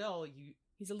Harvey Keitel,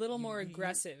 He's a little more You-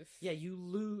 aggressive.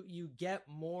 you get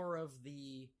more of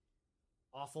the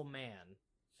awful man,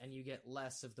 and you get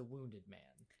less of the wounded man.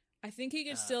 I think he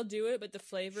could Uh, still do it, but the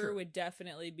flavor sure. would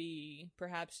definitely be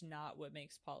perhaps not what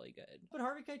makes Polly good. But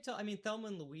Harvey Keitel, I mean, Thelma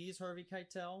and Louise, Harvey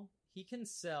Keitel, he can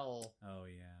sell. Oh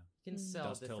yeah. Can Mm. sell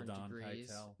Dust Till different Dawn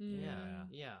degrees. Keitel. Mm. Yeah,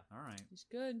 yeah. All right. He's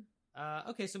good.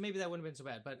 Okay, so maybe that wouldn't have been so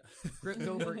bad. But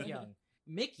go Burt Young,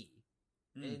 Mickey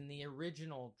Mm. in the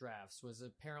original drafts was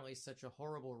apparently such a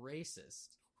horrible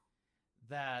racist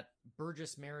that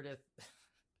Burgess Meredith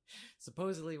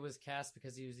supposedly was cast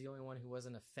because he was the only one who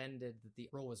wasn't offended that the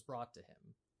role was brought to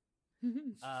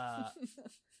him.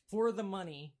 For the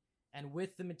money and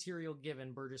with the material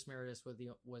given, Burgess Meredith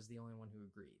was the only one who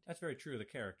agreed. That's very true of the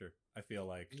character, I feel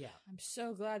like. Yeah. I'm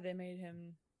so glad they made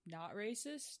him not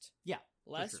racist. Yeah.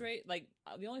 Less sure. like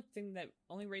the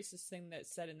only racist thing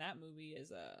that's said in that movie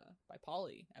is by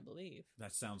Polly, I believe.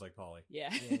 That sounds like Polly.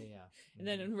 Yeah. Yeah. And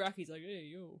then Rocky's like, "Hey,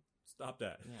 you." Stop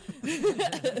that.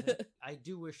 Yeah. I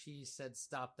do wish he said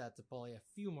stop that to Paulie a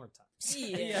few more times.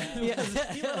 Yeah.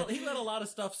 He let a lot of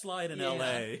stuff slide in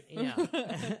L.A. Yeah.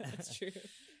 That's true.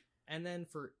 And then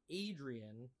for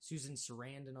Adrian, Susan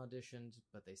Sarandon auditioned,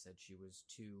 but they said she was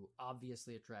too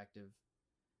obviously attractive.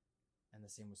 And the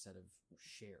same was said of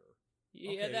Cher.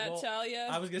 Yeah, Okay, that well, Talia.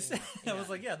 I was gonna say, Yeah. I was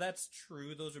like, yeah, that's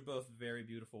true. Those are both very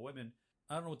beautiful women.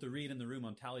 I don't know what the read in the room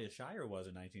on Talia Shire was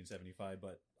in 1975,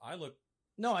 but I look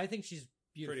No, I think she's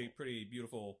beautiful. pretty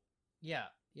beautiful. Yeah.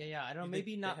 I don't know, They-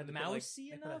 maybe they not had to put, like,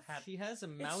 mousy they put a enough. hat- She has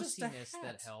a It's just a mousiness hat.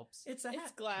 that helps. It's a it's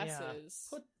hat.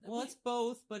 glasses. Well, it's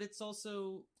both, but it's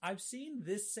also I've seen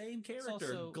this same character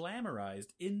also- glamorized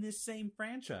in this same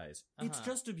franchise. It's Uh-huh.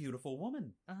 just a beautiful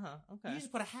woman. okay. You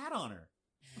just put a hat on her.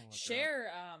 I'll look her up.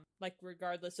 Cher, like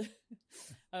regardless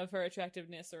of her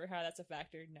attractiveness or how that's a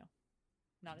factor, no,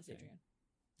 not as Okay. Adrian.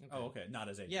 Oh, okay. Not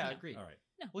as Adrian. Yeah, No. agreed. All right.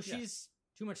 Well, Yeah.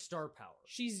 too much star power.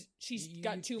 She's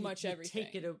got too much everything.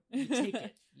 Take it. You take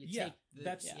it.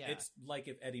 It's like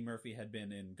if Eddie Murphy had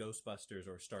been in Ghostbusters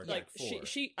or Star Trek 4.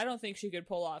 She I don't think she could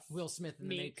pull off Will Smith in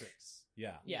The Meek. Matrix.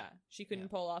 Yeah. Yeah, she couldn't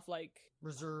pull off like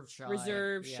Reserved,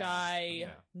 shy, Yeah.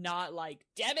 not like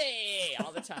Debbie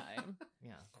all the time.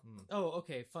 Yeah. Oh,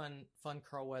 okay. Fun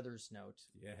Carl Weathers note.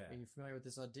 Yeah. Are you familiar with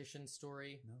this audition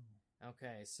story? No.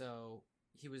 Okay, so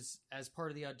he was, as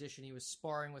part of the audition, he was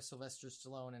sparring with Sylvester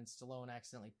Stallone, and Stallone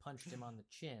accidentally punched him on the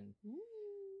chin.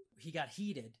 He got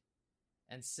heated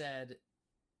and said,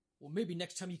 well, maybe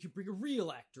next time you could bring a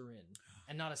real actor in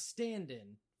and not a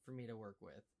stand-in for me to work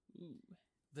with. Ooh.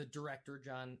 The director,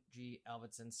 John G.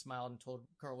 Avildsen, smiled and told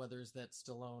Carl Weathers that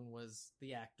Stallone was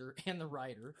the actor and the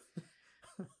writer.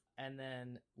 And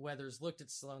then Weathers looked at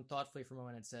Stallone thoughtfully for a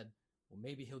moment and said, well,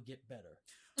 maybe he'll get better.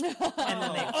 And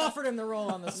then they offered him the role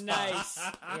on the spot. Nice.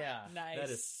 Yeah. Nice. That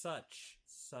is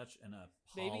such an Apollo.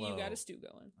 Maybe you got a stew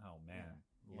going. Oh, man.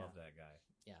 Yeah. Love that guy.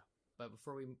 Yeah. But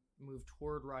before we move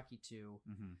toward Rocky 2,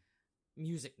 Mm-hmm.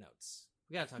 music notes.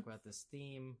 We got to talk about this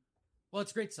theme. Well,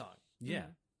 it's a great song. Yeah.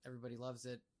 Everybody loves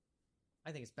it.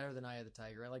 I think it's better than Eye of the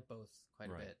Tiger. I like both quite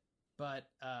a Right. bit. But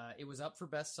it was up for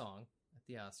Best Song at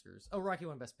the Oscars. Oh, Rocky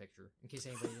won Best Picture, in case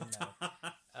anybody didn't know.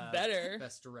 Better.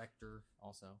 Best Director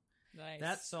also. Nice.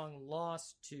 That song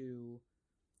lost to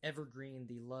Evergreen,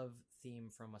 the love theme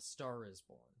from A Star Is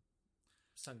Born,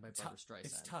 sung by Barbra Streisand.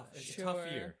 It's tough. It's a Sure.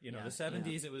 tough year. You know, Yeah. the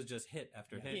 70s, it was just hit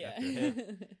after hit yeah. after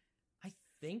hit. I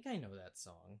think I know that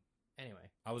song.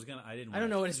 Anyway, I I don't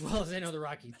know it as well as I know the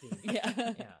Rocky theme. Yeah.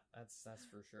 Yeah, that's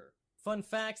for sure. Fun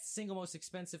fact, the single most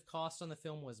expensive cost on the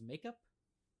film was makeup.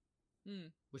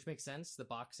 Which makes sense. The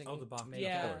boxing. Oh, the boxing, makeup.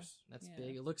 Yeah. of course. That's Yeah.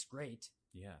 big. It looks great.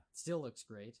 Yeah. Still looks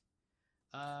great.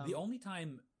 The only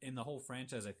time in the whole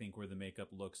franchise, I think, where the makeup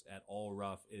looks at all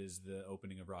rough is the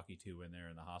opening of Rocky 2 when they're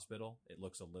in the hospital. It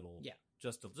looks a little... Yeah.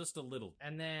 Just a little...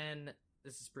 And then,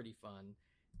 this is pretty fun.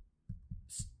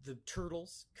 The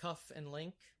Turtles, Cuff and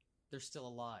Link, they're still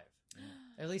alive.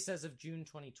 At least as of June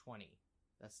 2020.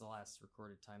 That's the last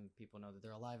recorded time that people know that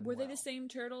they're alive and Were they well. the same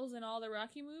turtles in all the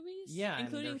Rocky movies? Yeah.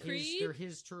 Including they're Creed? They're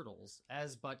his turtles.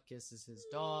 As Butkus is his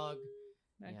dog.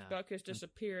 Max Yeah. Buckus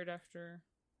disappeared after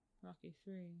Rocky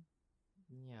 3.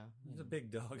 Yeah. He's a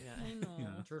big dog. Yeah. I know.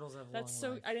 Yeah. Turtles have That's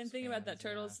long so. I didn't think about that. lifespans, yeah.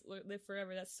 Turtles live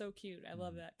forever. That's so cute. I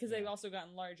love that because they've Yeah. also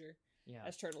gotten larger Yeah.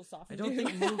 as turtles often I don't do.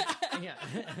 think yeah.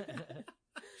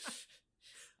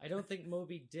 I don't think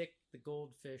Moby Dick the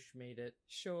goldfish made it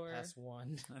Sure, past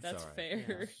one. that's all right.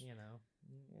 fair. Yeah, you know,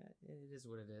 yeah, it is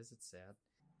what it is. It's sad.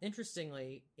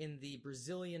 Interestingly, in the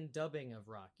Brazilian dubbing of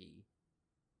Rocky,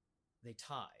 they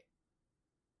tie.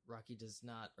 Rocky does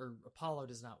not, or Apollo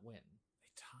does not win.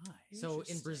 They tie. So in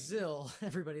Interesting. Brazil,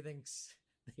 everybody thinks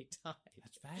they tied,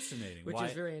 That's fascinating. which why,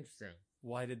 is very interesting.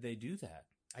 why did they do that?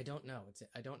 I don't know.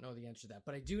 I don't know the answer to that,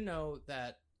 but I do know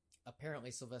that apparently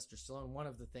Sylvester Stallone, one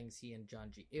of the things he and John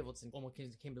G. Avildsen almost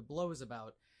came to blows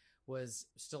about was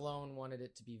Stallone wanted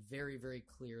it to be very, very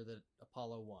clear that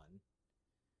Apollo won.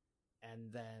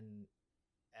 And then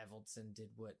Avildsen did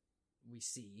what we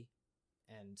see,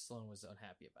 and Stallone was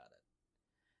unhappy about it.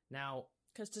 Now,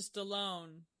 Because to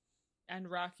Stallone and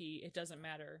Rocky, it doesn't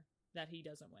matter that he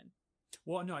doesn't win.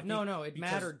 Well, no, I think no, it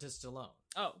because mattered to Stallone.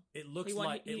 Oh, It looks He won-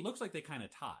 like he- it looks like they kind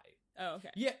of tie. oh, okay.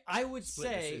 Yeah, I would Split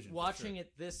say, decision for watching sure.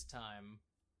 it this time,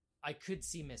 I could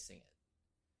see missing it.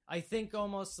 I think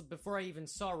almost before I even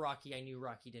saw Rocky, I knew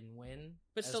Rocky didn't win.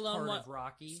 But as Stallone part wa- of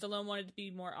Rocky. Stallone wanted to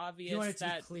be more obvious He wanted to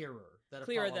that be clearer that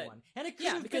clearer Apollo that- won, and it could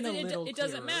yeah, have because been a little it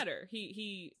doesn't clearer. matter.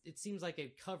 He It seems like a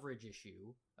coverage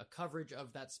issue, a coverage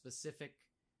of that specific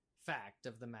fact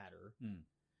of the matter,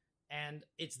 and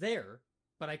it's there,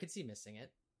 but I could see missing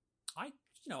it.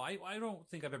 I don't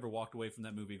think I've ever walked away from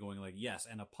that movie going like, yes,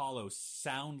 and Apollo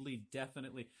soundly,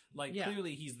 definitely, like Yeah.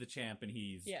 clearly he's the champ and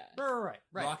he's yeah Right.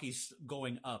 Rocky's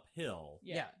going uphill.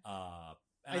 yeah.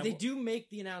 And They do make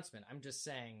the announcement. I'm just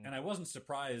saying. And I wasn't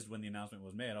surprised when the announcement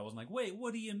was made. I wasn't like, wait,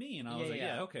 what do you mean? I was like,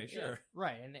 yeah, okay, sure.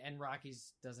 Right, and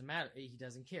Rocky's doesn't matter. He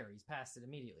doesn't care. He's past it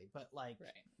immediately. But like,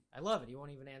 Right. I love it. He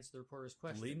won't even answer the reporter's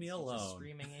questions. Leave me He's just alone.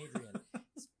 screaming Adrian.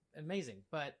 It's amazing.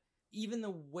 But even the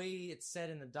way it's said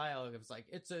in the dialogue, it's like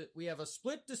we have a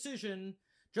split decision.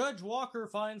 Judge Walker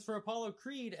finds for Apollo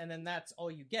Creed, and then that's all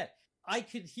you get. I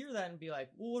could hear that and be like,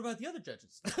 well, what about the other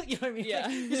judges? You know what I mean? Yeah.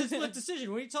 Like, it's a split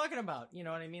decision. What are you talking about? You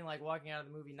know what I mean? Like walking out of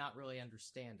the movie not really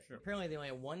understanding. Sure. Apparently they only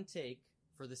had one take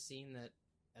for the scene that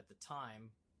at the time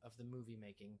of the movie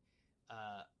making,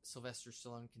 Sylvester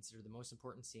Stallone considered the most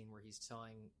important scene where he's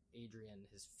telling Adrian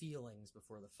his feelings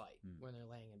before the fight when they're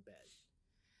laying in bed.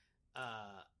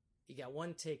 He got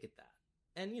one take at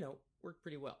that, and worked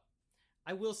pretty well.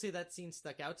 I will say that scene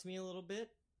stuck out to me a little bit,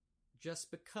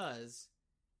 just because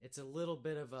it's a little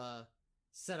bit of a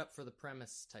setup for the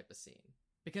premise type of scene.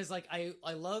 Because, like,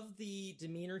 I love the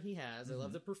demeanor he has. I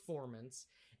love the performance.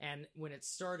 And when it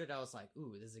started, I was like,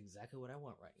 ooh, this is exactly what I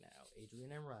want right now.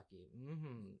 Adrian and Rocky.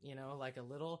 You know, like a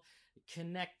little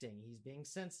connecting. He's being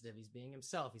sensitive. He's being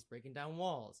himself. He's breaking down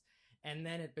walls. And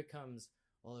then it becomes,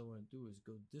 all I want to do is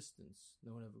go distance.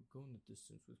 No one ever going the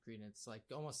distance with Creed. And it's like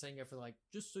almost saying it for like,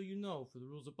 just so you know, for the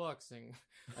rules of boxing,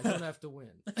 I don't have to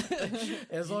win.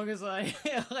 As long as I,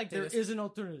 like, there is an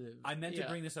alternative. I meant to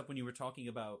bring this up when you were talking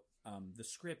about the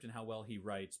script and how well he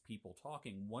writes people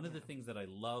talking. One of the things that I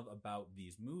love about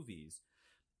these movies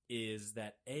is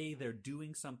that they're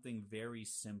doing something very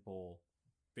simple,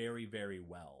 very, very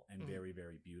well, and very,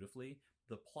 very beautifully.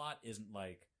 The plot isn't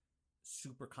like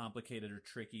super complicated or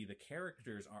tricky. The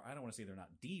characters are, I don't want to say they're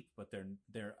not deep, but they're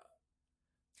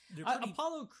pretty...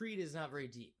 Apollo Creed is not very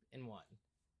deep in one.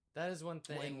 That is one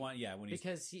thing. When he's...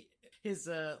 Because his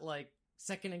like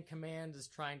second in command is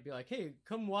trying to be like, hey,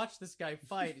 come watch this guy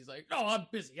fight. He's like, no, I'm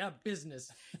busy. I have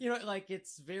business. You know, like,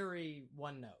 it's very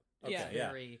one note.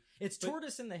 Okay, It's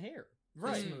tortoise in the hare.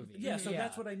 Right. This movie. Yeah, so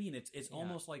that's what I mean. It's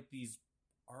almost like these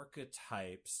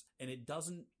archetypes, and it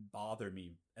doesn't bother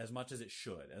me as much as it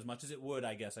should, as much as it would,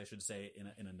 I guess I should say,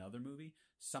 in another movie.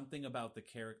 Something about the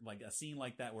character, like a scene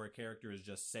like that where a character is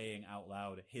just saying out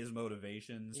loud his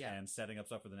motivations and setting up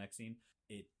stuff for the next scene,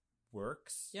 it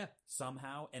works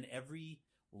somehow, and every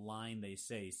line they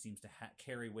say seems to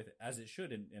carry with it, as it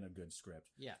should in a good script,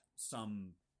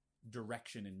 some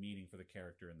direction and meaning for the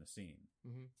character in the scene.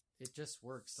 It just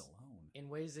works alone in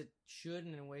ways it should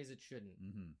and in ways it shouldn't.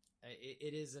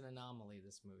 It is an anomaly,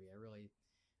 this movie.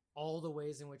 All the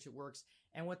ways in which it works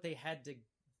and what they had to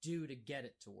do to get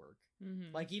it to work.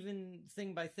 Like, even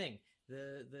thing by thing,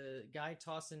 the guy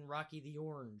tossing Rocky the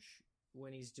orange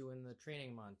when he's doing the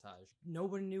training montage.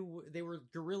 Nobody knew. They were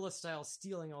guerrilla style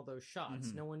stealing all those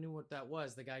shots. No one knew what that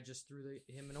was. The guy just threw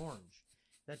him an orange.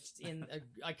 That's in an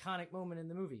iconic moment in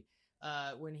the movie.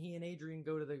 When he and Adrian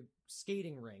go to the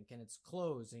skating rink and it's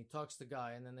closed and he talks to the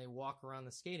guy and then they walk around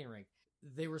the skating rink.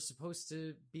 They were supposed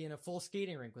to be in a full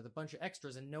skating rink with a bunch of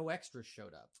extras and no extras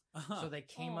showed up. So they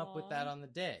came up with that on the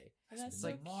day. That's it's so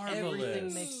like marvelous.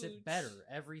 Everything makes it better.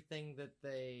 Everything that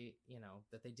they,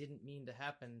 that they didn't mean to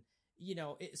happen,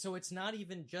 so it's not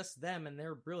even just them and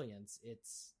their brilliance.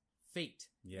 It's fate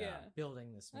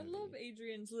building this movie. I love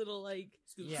Adrian's little, like,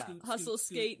 scoot, hustle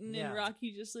scoot, skating and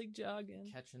Rocky just, like,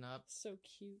 jogging. Catching up. So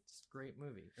cute. It's a great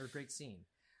movie. Or great scene.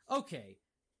 Okay.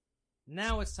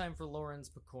 Now it's time for Lauren's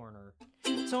Corner.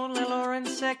 It's only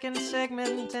Lauren's second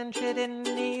segment, and she didn't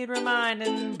need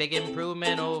reminding. Big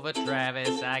improvement over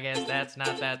Travis. I guess that's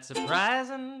not that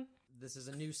surprising. This is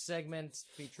a new segment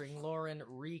featuring Lauren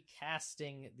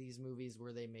recasting these movies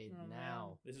where they made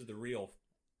now. This is the real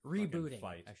rebooting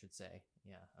fight, I should say.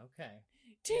 Yeah, okay.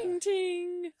 Ting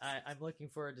ting! I'm looking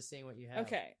forward to seeing what you have.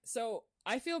 Okay, so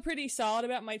I feel pretty solid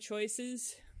about my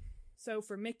choices. So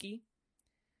for Mickey...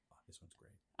 this one's great.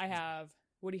 I have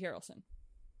Woody Harrelson.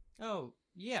 Oh,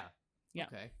 yeah. Yeah.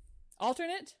 Okay.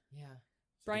 Alternate? Yeah.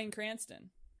 Bryan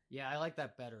Cranston. Yeah, I like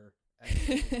that better.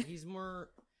 He's more...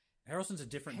 Harrelson's a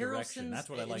different direction. That's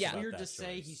what I like about that It's weird to choice.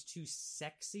 say he's too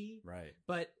sexy. Right.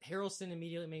 But Harrelson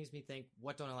immediately makes me think,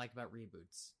 what don't I like about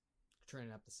reboots?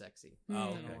 Turning up the sexy. Oh, I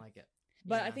okay. don't like it.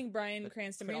 But I think Bryan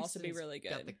Cranston would also be Cranston's really good.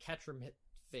 Got the Catcher Mitt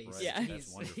face. Right. Yeah.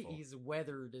 That's wonderful. He's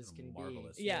weathered as can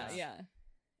Marvelous. be. Yeah.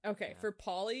 Okay, Yeah. for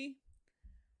Polly,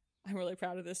 I'm really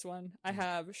proud of this one. I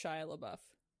have Shia LaBeouf.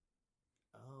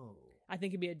 Oh. I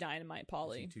think he'd be a dynamite Is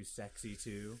Polly. he too sexy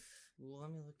too? Well,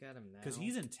 let me look at him now. Because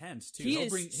he's intense too. He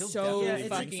He'll is he'll so definitely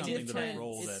fucking bring something to that different.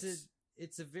 role. That's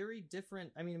It's a very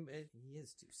different. I mean, he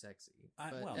is too sexy.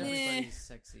 But well, everybody's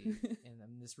sexy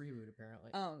in this reboot, apparently.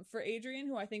 For Adrian,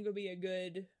 who I think would be a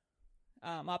good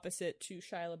opposite to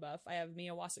Shia LaBeouf, I have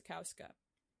Mia Wasikowska.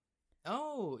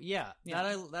 Oh yeah,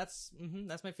 Yeah. that's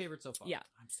my favorite so far. Yeah,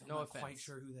 I'm still No not offense. quite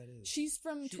sure who that is. she's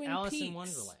from She's Twin Alice Peaks. in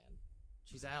Wonderland.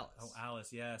 She's Alice. Oh,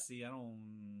 Alice. Yeah. See, I don't.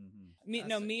 That's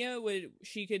it. Mia would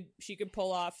she could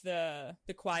pull off the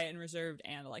quiet and reserved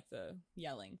and like the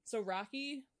yelling. So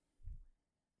Rocky,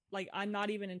 like, I'm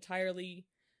not even entirely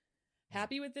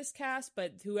happy with this cast,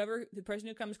 but the person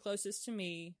who comes closest to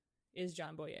me is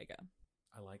John Boyega.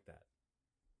 I like that.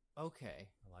 Okay.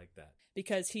 I like that.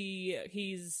 Because he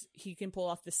can pull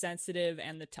off the sensitive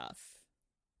and the tough.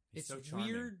 He's It's so charming.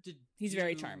 weird to He's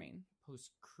very do charming.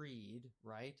 Post Creed,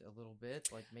 right? A little bit,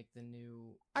 like make the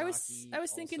new. I was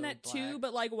thinking also that too, black.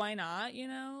 but like, why not?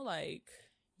 Like,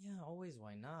 yeah, always.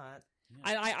 Why not?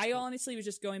 Yeah. I honestly was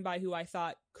just going by who I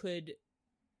thought could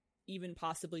even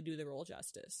possibly do the role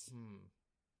justice.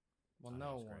 Well, Oh, that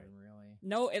no was one great. really.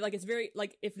 No, it's very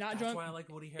like if not That's John, why I like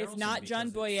Woody Harrelson. if not John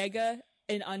because it's- Boyega,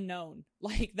 an unknown.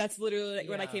 Like that's literally like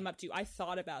what I Yeah. came up to. I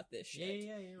thought about this shit.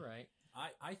 Yeah, you're right.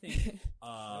 I think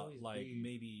always like be-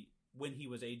 maybe when he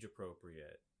was age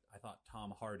appropriate, I thought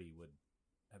Tom Hardy would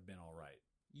have been all right.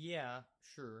 Yeah,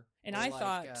 sure. And Or I like,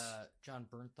 thought- John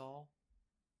Bernthal.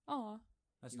 Aw,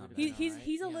 That's He not would've bad. been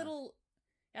he's a alright, yeah. little.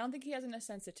 I don't think he has enough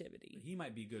sensitivity. He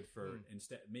might be good for Hmm.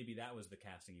 instead. Maybe that was the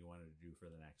casting you wanted to do for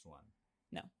the next one.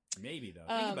 No. Maybe though.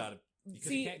 Um, Think about it because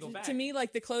See, you can't go back. to me,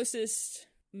 like the closest,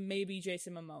 maybe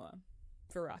Jason Momoa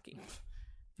for Rocky.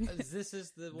 This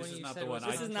is the one is you not said the was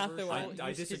one. This is not the controversial? one. I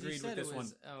You- 'cause you disagreed with said it this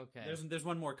was- Okay. there's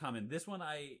one more coming. This one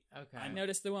I Okay.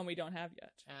 Notice the one we don't have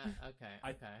yet. Okay.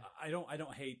 I Okay. I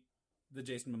don't hate the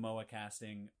Jason Momoa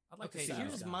casting. I'd like Okay. to see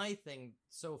Here's this guy. my thing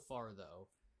so far, though.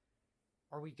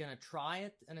 Are we gonna try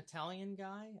it? An Italian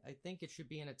guy? I think it should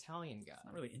be an Italian guy. It's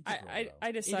not really integral. I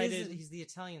though. decided he's the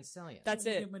Italian stallion. that's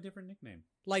Give it. him a different nickname.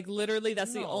 Like literally,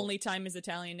 that's the No. only time his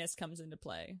Italianness comes into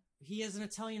play. He has an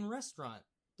Italian restaurant.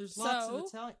 There's lots of So?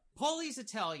 Italian. Paulie's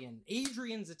Italian.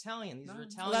 Adrian's Italian. These are No.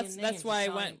 Italian Well, names. that's why I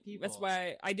Italian went. People. That's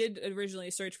why I did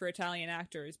originally search for Italian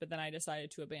actors, but then I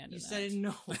decided to abandon. you that. said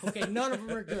no. Okay, none of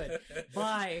them are good.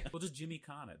 Bye. We'll just Jimmy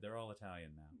Con it. They're all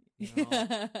Italian now. No.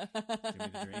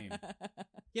 the dream.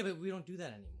 Yeah, but we don't do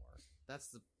that anymore.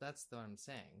 That's what I'm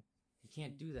saying. You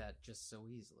can't do that just so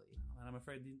easily. And I'm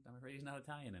afraid he's not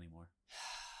Italian anymore.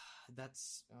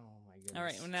 That's oh my goodness. All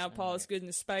right. Well, now Paul is good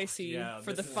and spicy Yeah,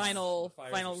 for the this is- final the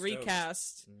fires final are stoked.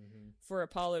 recast Mm-hmm. for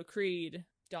Apollo Creed.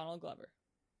 Donald Glover.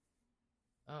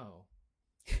 Oh.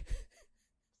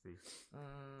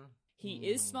 He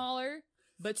is smaller,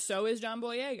 but so is John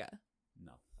Boyega.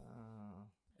 No.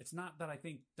 It's not that I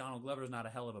think Donald Glover is not a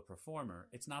hell of a performer.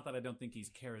 It's not that I don't think he's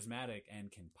charismatic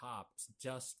and can pop. It's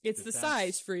just It's the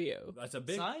size for you. That's a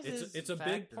big. Size It's is a big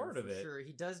factor, part of for it. Sure,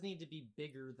 he does need to be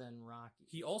bigger than Rocky.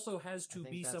 He also has I to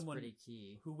think be that's someone pretty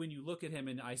key. who, when you look at him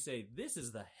and I say, "This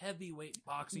is the heavyweight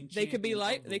boxing." They could be champion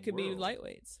light. of the They could be world."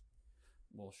 lightweights.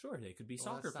 Well, sure, they could be Well,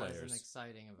 soccer that's not as players.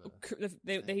 exciting of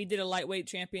a. He did a lightweight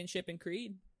championship in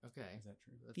Creed. Okay. Is that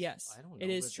true? That's- Yes, I don't know, it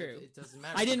is but true. It doesn't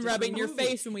matter. I It's a didn't rub it in different your movie.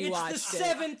 face when we watched It's the it.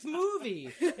 7th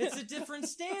movie. It's a different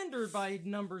standard by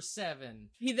number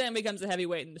 7. He then becomes a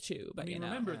heavyweight in the 2, but I mean, you know.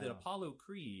 remember that Yeah. Apollo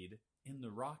Creed in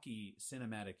the Rocky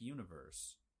cinematic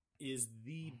universe is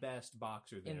the best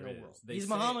boxer there In the is. world. They He's say-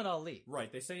 Muhammad Ali.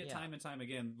 Right. They say it Yeah. time and time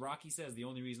again. Rocky says the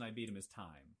only reason I beat him is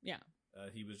time. Yeah.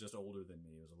 He was just older than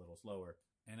me. He was a little slower.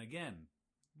 And again,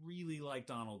 really like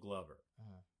Donald Glover.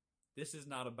 Uh-huh. This is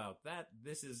not about that.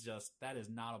 This is just, that is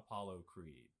not Apollo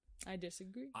Creed. I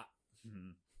disagree.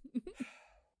 Hmm.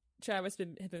 Travis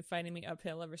have been fighting me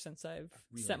uphill ever since I've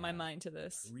Really set my have. mind to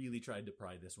this. Really tried to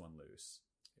pry this one loose.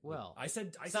 Well, I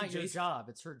said It's not your Jason, job.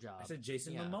 It's her job. I said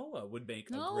Jason Yeah. Momoa would make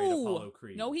a great No, Apollo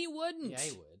Creed. no, he wouldn't. Yeah,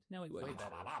 he would. No, he Way wouldn't.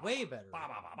 better. Way better.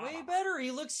 Way better.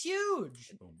 He looks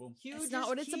huge. Boom, boom. Huge. That's not is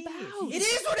what it's key. about. It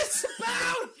is what it's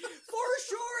about. For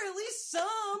sure. At least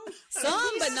some. Some,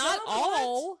 At least but not somewhat.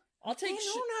 all. I'll I take.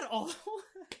 know not all.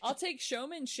 I'll take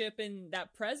showmanship and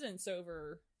that presence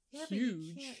over Yeah, but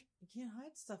huge. You can't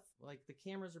hide stuff. Like the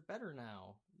cameras are better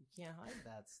now. You can't hide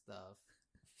that stuff.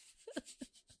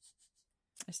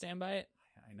 I stand by it.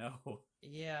 I know.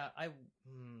 Yeah, I.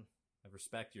 I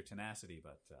respect your tenacity,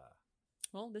 but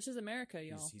Well, this is America,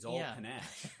 y'all. he's all Yeah.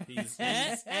 panache. He's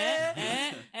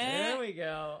There we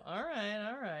go. All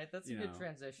right. That's a You good know.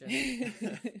 transition.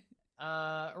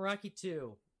 Rocky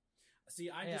 2. See,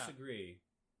 I Yeah. disagree.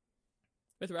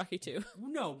 With Rocky 2.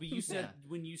 No, but you said Yeah.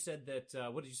 when you said that.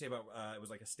 What did you say about it was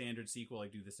like a standard sequel,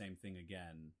 like do the same thing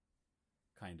again,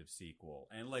 kind of sequel,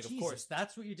 and like Jesus, of course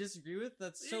that's what you disagree with?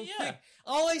 That's so Yeah. quick.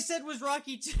 All I said was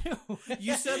Rocky 2.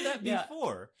 you said that Yeah.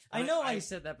 before. I And know I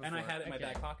said that before. and I had it in my Okay.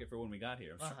 back pocket for when we got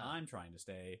here. So Uh-huh. I'm trying to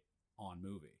stay on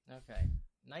movie Okay.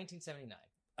 1979.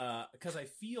 because I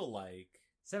feel like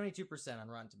 72% on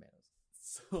Rotten Tomatoes.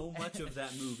 so much of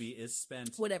that movie is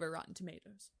spent Whatever, Rotten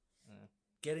Tomatoes.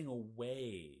 getting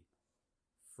away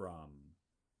from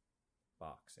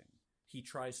boxing. He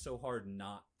tries so hard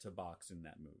not to box in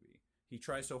that movie. He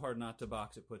tries so hard not to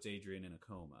box, it puts Adrian in a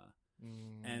coma.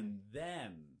 And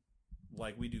then,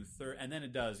 like, we do and then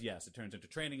it does, yes, it turns into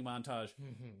training montage,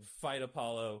 fight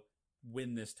Apollo,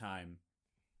 win this time,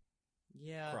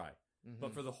 Yeah. cry.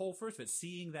 But for the whole first of it,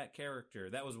 seeing that character,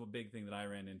 that was a big thing that I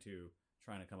ran into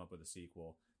trying to come up with a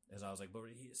sequel. As I was like, but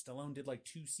Stallone did like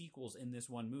 2 sequels in this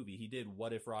one movie. He did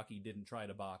What If Rocky Didn't Try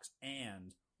to Box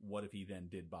and What If He Then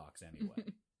Did Box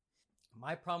Anyway.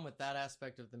 My problem with that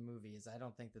aspect of the movie is I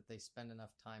don't think that they spend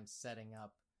enough time setting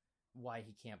up why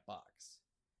he can't box.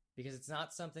 Because it's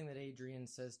not something that Adrian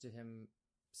says to him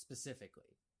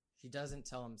specifically. She doesn't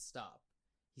tell him stop.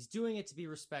 He's doing it to be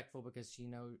respectful because she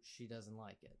knows she doesn't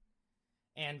like it.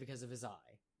 And because of his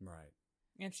eye. Right.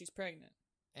 And she's pregnant.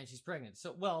 And she's pregnant.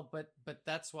 So, well, but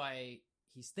that's why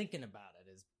he's thinking about it,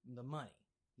 is the money.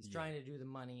 He's trying to do the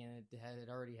money, and it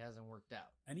already hasn't worked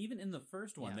out. And even in the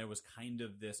first one, Yeah. there was kind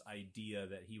of this idea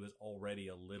that he was already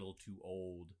a little too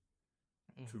old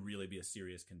to really be a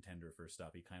serious contender for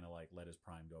stuff. He kind of like let his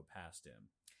prime go past him.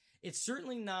 It's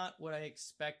certainly not what I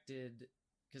expected,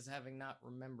 because having not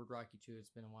remembered Rocky 2, it's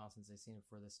been a while since I've seen it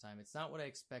before this time. It's not what I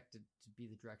expected to be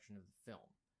the direction of the film.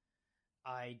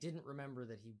 I didn't remember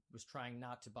that he was trying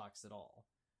not to box at all.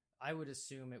 I would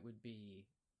assume it would be,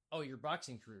 oh, your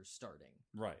boxing career's starting.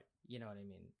 Right. You know what I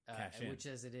mean? Cash in. Which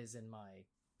as it is in my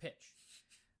pitch.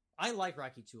 I like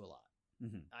Rocky 2 a lot.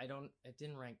 Mm-hmm. It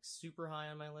didn't rank super high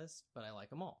on my list, but I like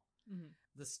them all. Mm-hmm.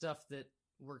 The stuff that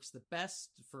works the best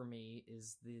for me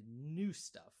is the new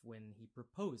stuff when he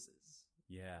proposes.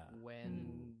 Yeah.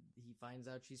 When he finds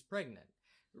out she's pregnant.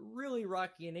 Really,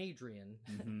 Rocky and Adrian.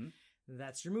 Mm-hmm.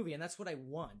 That's your movie. And that's what I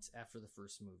want after the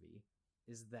first movie,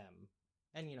 is them.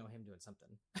 And, him doing something.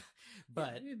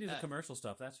 But you do the commercial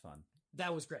stuff. That's fun.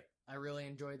 that was great. I really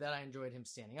enjoyed that. I enjoyed him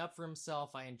standing up for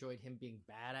himself. I enjoyed him being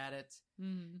bad at it.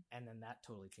 Mm-hmm. And then that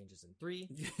totally changes in 3.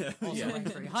 Yeah. Also Yeah.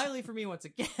 ranks very highly for me once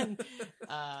again.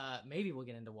 Maybe we'll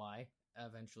get into why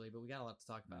eventually, but we got a lot to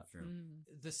talk about. That's true.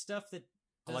 Mm-hmm. The stuff that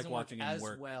I doesn't like watching work him as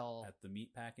work well. at the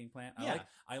meat packing plant. Yeah.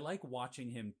 I like watching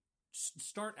him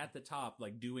start at the top,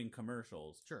 like doing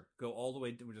commercials. Sure. Go all the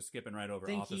way to, we're just skipping right over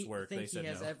Think office work. Think They said he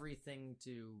has no. everything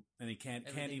to. And he can't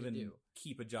everything to even do.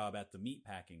 keep a job at the meat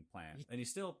packing plant. And he's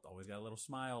still always got a little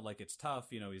smile, like it's tough.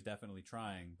 He's definitely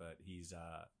trying, but he's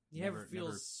He never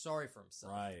feels sorry for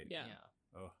himself. right. Yeah.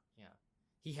 Oh, Yeah.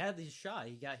 He had the shot.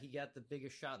 He got the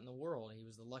biggest shot in the world. He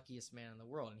was the luckiest man in the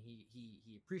world, and he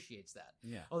appreciates that.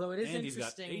 yeah. Although it is And he's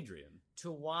got interesting Adrian.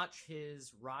 to watch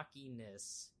his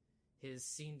rockiness, his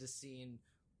scene to scene,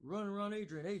 run around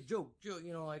Adrian, hey, joke,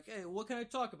 like, hey, what can I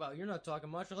talk about? You're not talking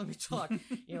much. Let me talk.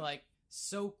 Like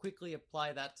so quickly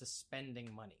apply that to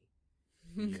spending money.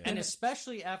 Yeah. And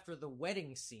especially after the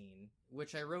wedding scene,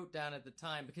 which I wrote down at the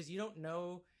time, because you don't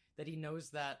know that he knows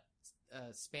that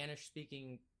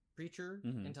Spanish-speaking preacher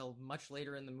Mhm. until much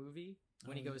later in the movie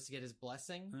when he Oh. goes to get his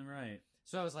blessing. Right.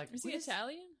 So I was like, Is he what is-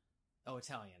 Italian? Oh,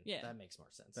 Italian. Yeah. That makes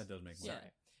more sense. That does make more Yeah.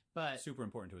 sense. But Super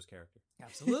important to his character.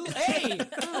 absolutely. Hey,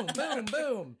 boom, boom,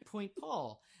 boom. Point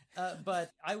Paul.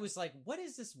 But I was like, what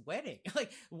is this wedding?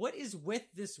 Like, what is with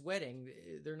this wedding?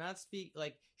 They're not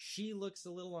like, she looks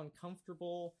a little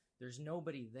uncomfortable. There's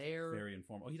nobody there. Very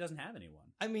informal. He doesn't have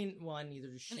anyone. I mean, one, neither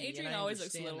does she. And Adrian I always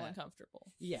looks a understand little that.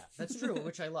 uncomfortable. Yeah, that's true,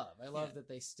 which I love. I love Yeah. that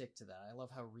they stick to that. I love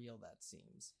how real that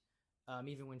seems.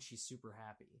 Even when she's super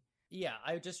happy. Yeah,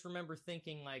 I just remember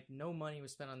thinking, like, no money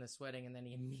was spent on this wedding, and then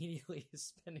he immediately is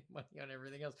spending money on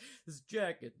everything else. His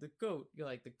jacket, the coat,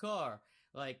 like, the car.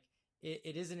 Like,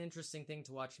 it is an interesting thing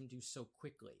to watch him do so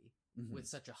quickly Mhm. with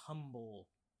such a humble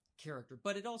character.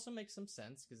 But it also makes some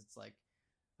sense, because it's like,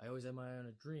 I always had my eye on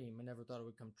a dream. I never thought it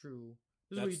would come true.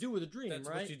 This is what you do with a dream, That's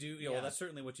right? what you do. Yeah, well, that's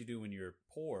certainly what you do when you're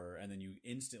poor, and then you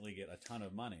instantly get a ton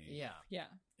of money. Yeah. Yeah.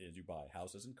 Is you buy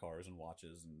houses and cars and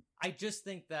watches and I just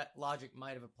think that logic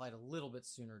might have applied a little bit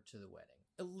sooner to the wedding.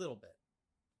 A little bit.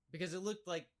 Because it looked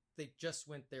like they just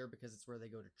went there because it's where they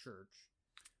go to church.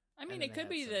 I mean, And it then could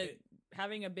they be had that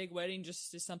having a big wedding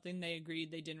just is something they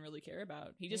agreed they didn't really care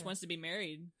about. He just Yeah. wants to be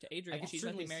married to I Adrian. could She's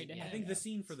going to certainly be married see- to yeah, him. I think yeah. the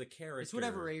scene for the character. It's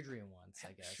whatever Adrian wants,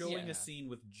 I guess. Showing Yeah. a scene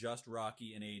with just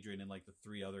Rocky and Adrian and like the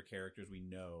 3 other characters we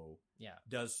know Yeah.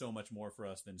 does so much more for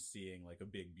us than seeing like a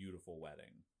big beautiful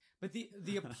wedding. But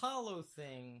the Apollo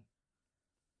thing,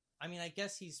 I mean, I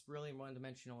guess he's really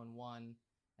one-dimensional in 1,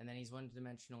 and then he's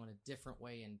one-dimensional in a different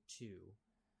way in 2.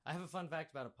 I have a fun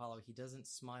fact about Apollo. He doesn't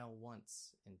smile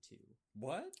once in 2.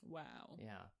 What? Wow.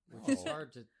 Yeah. Which Oh. is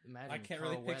hard to imagine. I can't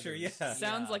Carl really picture, Weathers. yeah.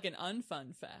 Sounds like an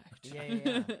unfun fact. Yeah.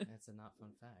 It's a not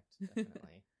fun fact,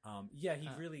 definitely. Yeah, he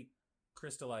Uh, really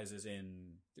crystallizes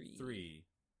in 3. 3.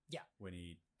 Yeah. When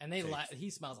he And he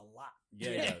smells a lot.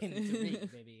 Yeah, he in 3,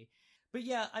 baby. But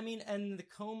yeah, I mean, and the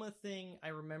coma thing, I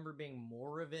remember being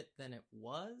more of it than it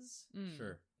was. Mm.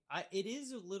 Sure. It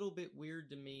is a little bit weird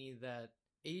to me that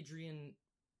Adrian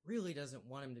really doesn't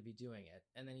want him to be doing it,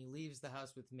 and then he leaves the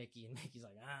house with Mickey, and Mickey's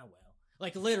like, well.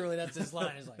 Like, literally, that's his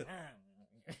line. He's like,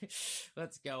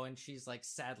 let's go. And she's like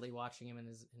sadly watching him in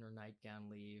her nightgown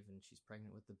leave, and she's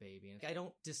pregnant with the baby. And I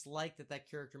don't dislike that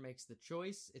character makes the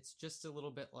choice. It's just a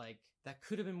little bit like, that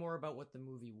could have been more about what the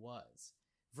movie was.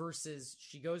 Versus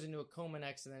she goes into a coma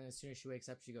next, and then as soon as she wakes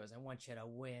up, she goes, I want you to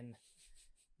win.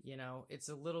 It's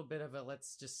a little bit of a,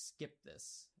 let's just skip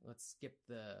this. Let's skip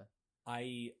the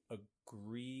I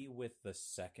agree with the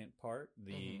second part.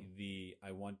 The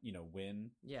I want,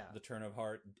 win Yeah. the turn of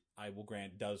heart, I will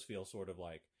grant, does feel sort of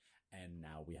like, and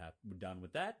now we're done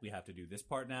with that. We have to do this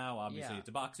part now. Obviously, Yeah. it's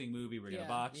a boxing movie. We're going Yeah. to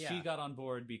box. Yeah. She got on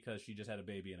board because she just had a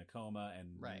baby in a coma.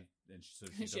 And Right. and so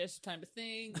She has time to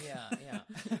think. Yeah, yeah.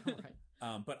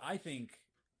 Right. But I think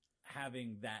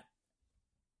having that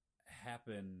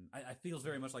happen, I feels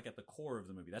very much like at the core of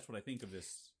the movie. That's what I think of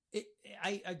this.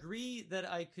 I agree that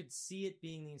I could see it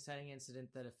being the inciting incident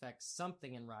that affects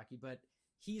something in Rocky, but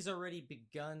he's already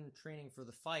begun training for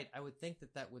the fight. I would think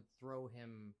that would throw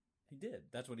him. He did.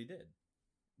 That's what he did.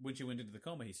 When she went into the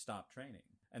coma, he stopped training,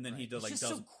 and then he Right. does It's like just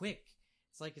does. so quick.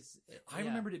 It's like I yeah.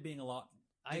 remembered it being a lot.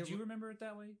 Did I you remember it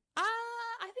that way?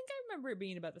 I think I remember it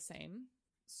being about the same.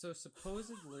 So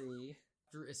supposedly,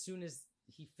 as soon as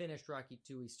he finished Rocky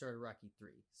 2, he started Rocky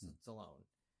 3. Stallone.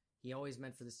 He always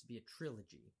meant for this to be a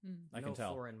trilogy. I no can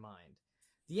tell. 4 in mind.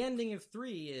 The ending of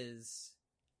 3 is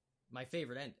my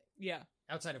favorite ending, Yeah.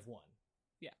 outside of 1.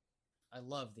 Yeah. I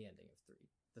love the ending of 3.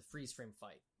 The freeze frame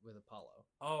fight with Apollo.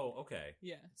 Oh, okay.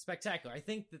 Yeah. Spectacular. I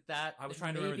think that I was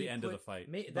trying to remember maybe the end of the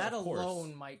fight, but that of course.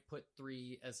 alone might put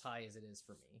 3 as high as it is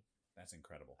for me. That's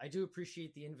incredible. I do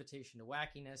appreciate the invitation to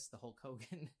wackiness, the Hulk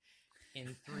Hogan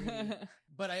in 3.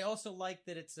 But I also like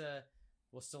that it's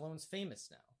Stallone's famous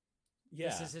now. Yeah,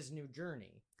 This is his new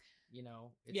journey.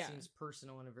 It Yeah. seems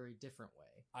personal in a very different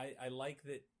way. I like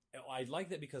that. I like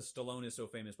that because Stallone is so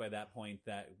famous by that point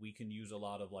that we can use a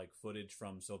lot of like footage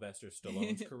from Sylvester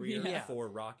Stallone's career Yeah. for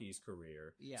Rocky's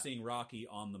career. Yeah. Seeing Rocky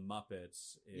on the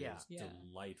Muppets is Yeah. Yeah.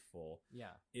 delightful.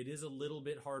 Yeah. It is a little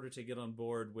bit harder to get on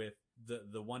board with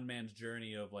the one man's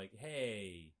journey of like,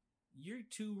 hey, you're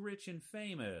too rich and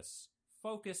famous.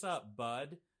 Focus up,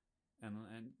 bud.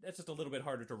 And that's just a little bit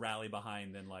harder to rally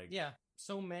behind than like, Yeah.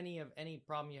 So many of any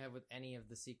problem you have with any of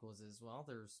the sequels is, well,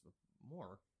 there's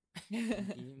more.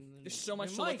 There's so much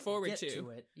We to look might forward get to.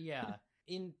 it. Yeah.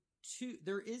 In 2,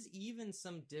 there is even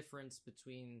some difference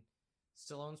between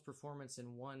Stallone's performance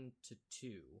in 1 to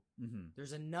 2. mm-hmm.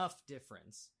 There's enough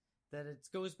difference that it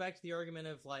goes back to the argument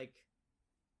of like,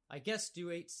 I guess do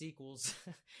 8 sequels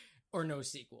or no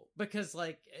sequel, because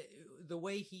like the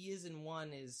way he is in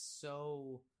 1 is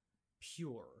so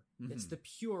pure. It's Mhm. the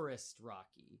purest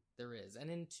Rocky there is, and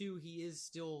in 2 he is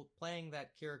still playing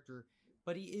that character,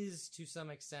 but he is to some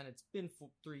extent. It's been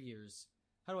 3 years.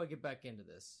 How do I get back into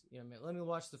this? Let me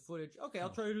watch the footage. Okay, I'll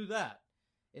try to do that.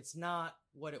 It's not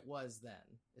what it was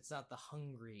then. It's not the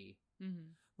hungry.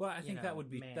 Mm-hmm. Well, I think that know, would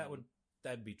be man.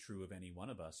 that'd be true of any one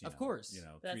of us. Of course.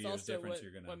 That's 3 years also difference. what-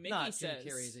 You're gonna. what Mickey Not says.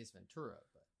 Jim Carrey's Ace Ventura,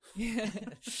 but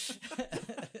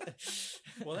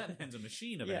Well, that man's a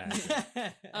machine of an yeah.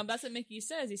 actor. That's what Mickey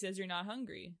says. He says you're not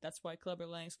hungry. That's why Clubber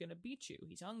Lang's gonna beat you.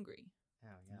 He's hungry. Oh,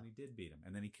 And he did beat him,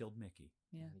 and then he killed Mickey.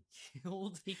 Yeah. He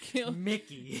killed He killed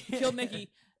Mickey. he killed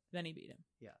Mickey, then he beat him.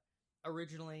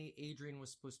 Originally, Adrian was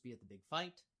supposed to be at the big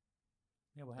fight.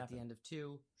 Yeah, what At the end of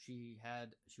 2, she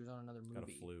was on another movie. Got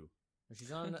a flu.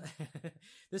 She's on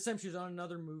this time. She was on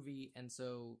another movie, and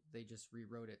so they just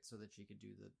rewrote it so that she could do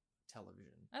the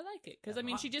television. I like it because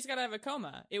Yeah. she just got out of a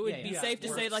coma. It would Yeah, be yeah. safe to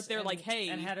say Works like they're and- like, hey,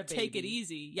 and had a take it baby.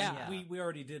 easy. Yeah. Yeah. We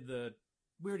already did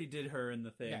her in the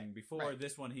thing Right, before. right.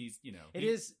 This one, he's Yeah.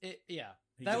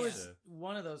 he That gets was to-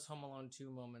 one of those Home Alone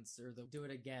 2 moments, or the Do It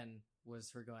Again,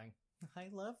 was her going, I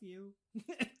love you,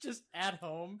 just at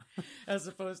home, as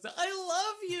opposed to I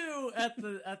love you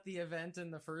at the event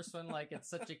in the first one. Like, it's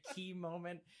such a key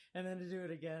moment, and then to do it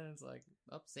again, it's like,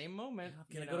 same moment. I'm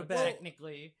gonna go to bed.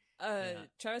 Technically, Yeah.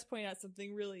 Travis pointed out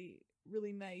something really,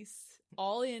 really nice.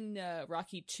 All in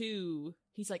Rocky 2,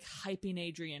 he's like hyping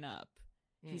Adrian up.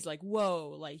 He's like, whoa,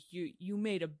 like you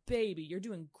made a baby. You're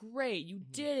doing great. You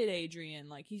Mhm. did it, Adrian.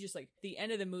 Like, he's just like, the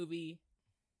end of the movie,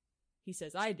 he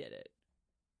says, I did it.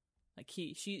 Like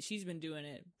she's been doing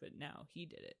it, but now he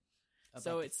did it. about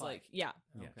So the it's fight. like, yeah.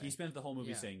 Yeah, Okay. he spent the whole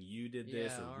movie Yeah. saying you did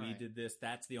this Yeah, or all we right. did this.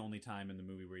 That's the only time in the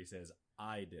movie where he says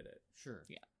I did it. Sure.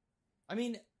 Yeah. I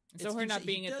mean, So it's her not he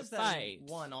being at does the that in fight.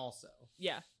 1 also.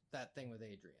 Yeah. That thing with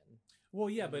Adrian. Well,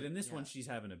 yeah, but in this Yeah. one she's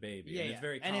having a baby. Yeah, and yeah. it's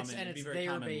very And common. it's- and it'd be it's very their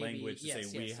common baby. language to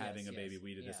Yes, say we yes, having yes, a baby. yes.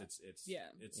 We did Yeah. this. It's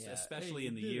Yeah. It's Yeah. especially Hey,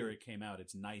 in the you did year it. it came out.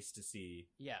 It's nice to see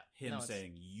Yeah. him No, it's-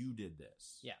 saying you did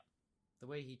this. Yeah. The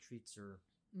way he treats her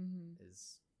Mm-hmm.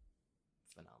 is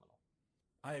phenomenal.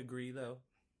 I agree, though.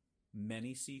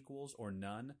 Many sequels or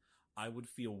none, I would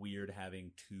feel weird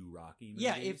having 2 Rocky movies.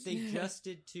 Yeah, if they just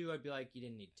did 2, I'd be like, you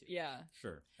didn't need to. Yeah.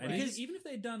 Sure. And Because- even if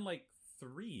they'd done like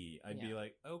 3, I'd be Yeah.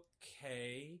 like,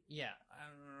 okay. Yeah.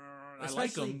 I like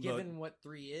Especially them, given what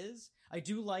 3 is. I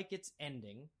do like its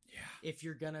ending. yeah. If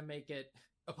you're gonna make it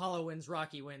Apollo wins,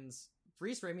 Rocky wins,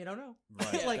 freeze frame, you don't know.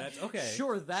 Right. Like, That's okay.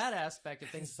 sure, that aspect of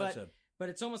things, It's such but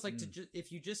it's almost like Mm.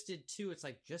 if you just did 2, it's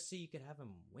like just so you could have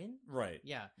him win. right.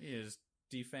 Yeah, You just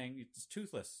defang. It's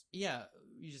toothless. yeah.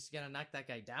 You just gotta knock that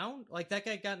guy down. Like that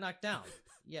guy got knocked down.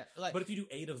 Yeah, like But if you do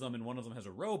 8 of them and one of them has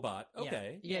a robot, yeah,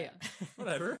 okay, yeah.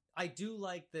 whatever. I do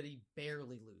like that he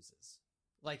barely loses.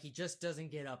 Like he just doesn't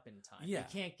get up in time. Yeah.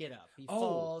 He can't get up. He Oh.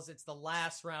 falls. It's the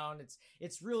last round.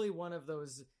 It's really one of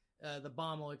those. The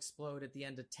bomb will explode at the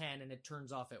end of 10, and it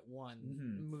turns off at 1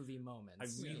 Mhm. movie I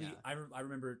moments. really, Yeah. I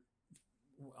remember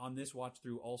on this watch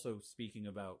through also speaking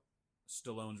about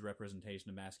Stallone's representation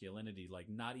of masculinity, like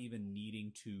not even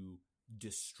needing to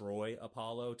destroy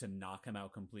Apollo to knock him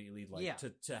out completely, like Yeah.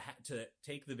 to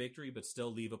take the victory, but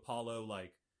still leave Apollo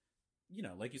like, you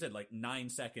know, like you said, like 9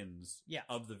 seconds Yeah.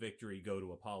 of the victory go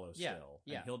to Apollo Yeah, still.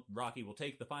 yeah. And Rocky will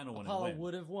take the final one Apollo and win.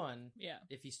 would have won Yeah.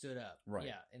 if he stood up. Right.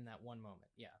 Yeah, in that one moment.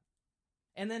 Yeah.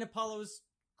 And then Apollo's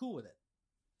cool with it.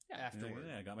 Yeah. Afterward.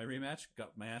 Yeah, I got my rematch,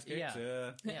 got my ass kicked.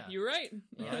 Yeah. Yeah. You're right.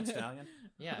 All right, Stallion.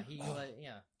 Yeah. He.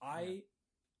 Yeah. I,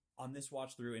 on this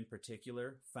watch through in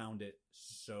particular, found it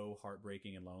so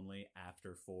heartbreaking and lonely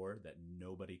after 4 that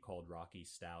nobody called Rocky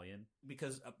Stallion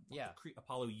because Yeah.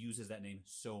 Apollo uses that name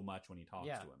so much when he talks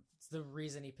Yeah. to him. It's the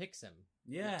reason he picks him.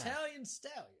 Yeah. Italian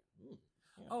stallion. Mm.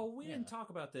 Yeah. Oh, we Yeah. didn't talk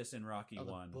about this in Rocky Oh,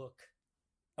 the 1. book.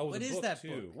 Oh, What the is book that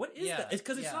too. book? What is Yeah, that? It's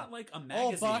because it's yeah. not like a All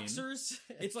magazine. boxers.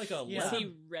 It's like a Yeah. Is he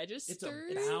bound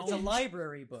registered? It's a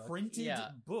library book. printed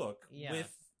Yeah. book Yeah.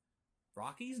 with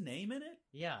Rocky's name in it.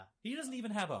 Yeah. He doesn't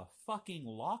even have a fucking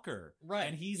locker. Right.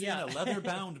 And he's Yeah. in a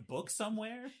leather-bound book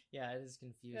somewhere. Yeah, it is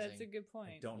confusing. That's a good I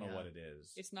point. don't know Yeah. what it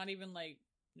is. It's not even like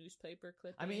newspaper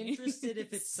clipping. I'm interested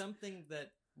if it's something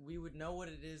that we would know what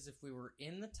it is if we were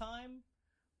in the time,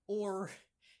 or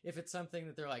if it's something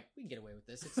that they're like, we can get away with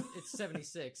this. It's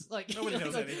 76. Like Nobody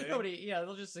knows anything. Nobody. Yeah,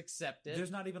 they'll just accept it. There's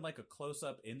not even like a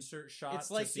close-up insert shot It's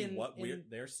like to see in- what in-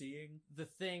 they're seeing. the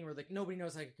thing where nobody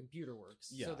knows how a computer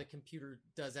works. Yeah. So the computer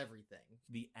does everything.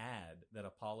 The ad that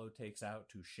Apollo takes out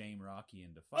to shame Rocky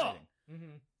into fighting.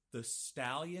 Mm-hmm. The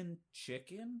stallion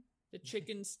chicken? the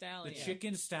chicken The stallion.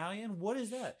 chicken stallion? What is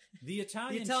that? The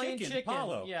Italian, Italian chicken, chicken,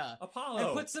 Apollo. yeah. Apollo.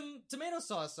 And put some tomato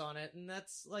sauce on it, and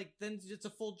that's like, then it's a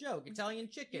full joke. Italian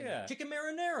chicken. Yeah. Chicken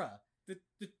marinara. the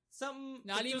Something.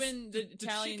 Not just even the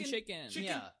Italian chicken.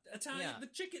 Yeah. Italian, Yeah. the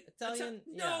chicken, Italian-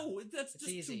 no, that's It's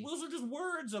just easy. those are just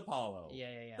words, Apollo.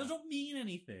 Yeah. Those don't mean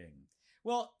anything.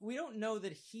 Well, we don't know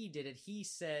that he did it. He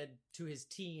said to his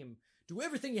team, do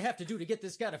everything you have to do to get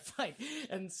this guy to fight.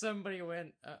 And somebody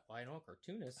went, well, I know a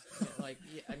cartoonist. Like,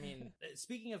 yeah, I mean,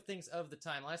 speaking of things of the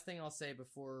time, last thing I'll say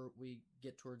before we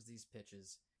get towards these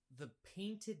pitches, the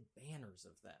painted banners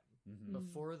of them Mhm.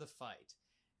 before the fight.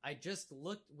 I just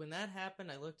looked, when that happened,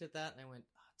 I looked at that and I went,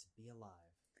 to be alive.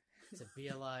 To be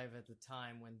alive at the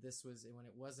time when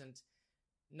it wasn't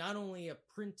not only a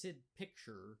printed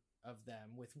picture of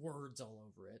them with words all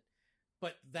over it,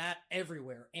 but that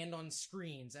everywhere and on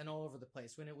screens and all over the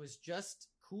place, when it was just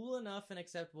cool enough and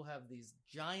acceptable to have these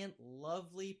giant,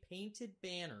 lovely painted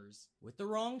banners with the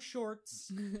wrong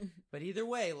shorts. But either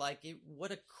way, like,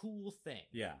 what a cool thing.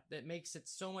 Yeah. That makes it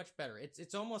so much better.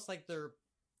 It's almost like the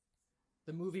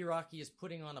movie Rocky is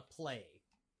putting on a play.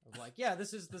 Of like, yeah,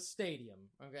 this is the stadium,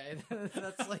 okay?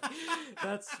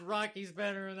 that's Rocky's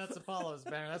banner and that's Apollo's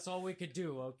banner. That's all we could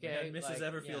do, okay? We had Mrs. Like,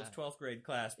 Everfield's yeah. 12th grade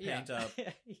class paint up.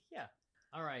 Yeah.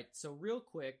 All right, so real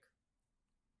quick,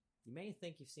 you may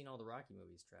think you've seen all the Rocky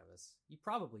movies, Travis. You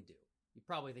probably do. You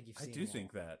probably think you've I seen do them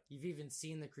think all. that. You've even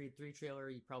seen the Creed 3 trailer.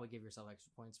 You probably give yourself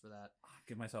extra points for that. I'll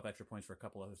give myself extra points for a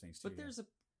couple other things too. But there's a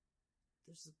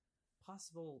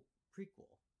possible prequel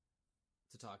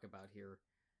to talk about here.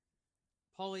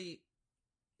 Paulie,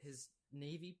 his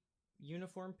Navy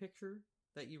uniform picture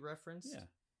that you referenced, yeah.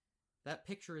 that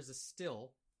picture is a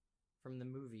still from the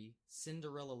movie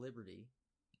Cinderella Liberty,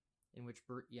 in which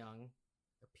Burt Young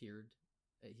appeared.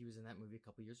 He was in that movie a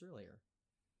couple years earlier.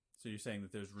 So you're saying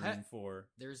that there's room for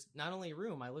There's not only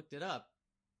room, I looked it up,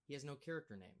 he has no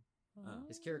character name. Oh.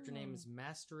 His character name is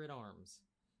Master at Arms.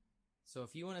 So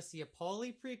if you want to see a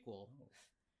Paulie prequel,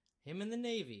 him in the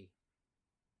Navy,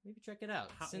 maybe check it out.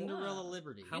 How- Cinderella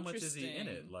Liberty. how much is he in it?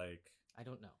 Interesting. Like I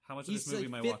don't know. how much of this movie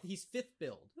might fifth, walk? He's fifth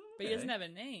build. But he doesn't have a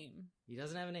name. He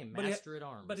doesn't have a name. But he- Master at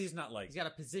Arms. But he's not like He's got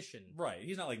a position. right.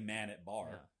 He's not like man at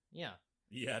bar Yeah.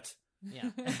 yet.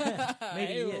 Yeah.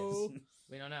 Maybe he is. Ew.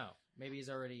 We don't know. Maybe he's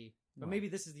already. But Well. maybe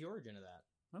this is the origin of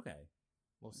that. Okay.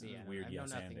 We'll see. Weird I know yes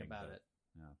nothing ending, about but- it.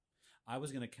 I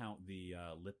was gonna count the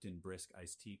Lipton Brisk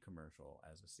iced tea commercial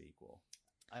as a sequel.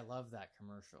 I love that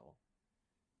commercial.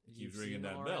 Keeps You've ringing seen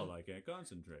that Lauren? bell. I can't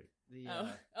concentrate. The,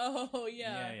 Oh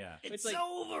yeah. Yeah. It's like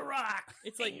over, Rock.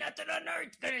 it's like nothing on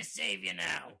earth gonna save you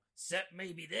now, except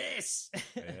maybe this.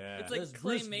 Yeah. it's like That's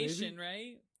bliss, claymation, baby.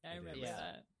 right? I It remember is.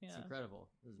 that. It's Yeah. incredible.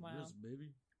 This is Wow. bliss,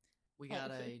 baby. We Oh,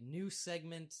 got okay. a new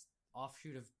segment,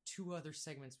 offshoot of 2 other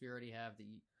segments we already have.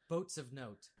 The boats of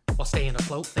note. While staying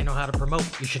afloat, they know how to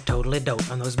promote. You should totally dote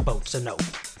on those boats of note.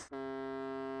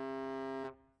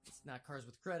 It's not cars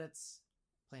with credits,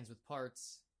 planes with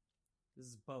parts. This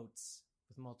is boats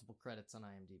with multiple credits on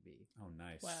IMDb. Oh,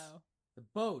 nice. Wow. The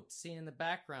boat seen in the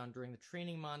background during the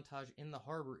training montage in the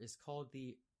harbor is called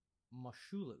the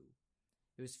Moshulu.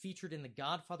 It was featured in The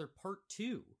Godfather Part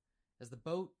 2 as the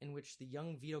boat in which the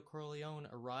young Vito Corleone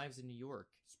arrives in New York.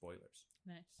 Spoilers.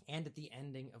 Nice. And at the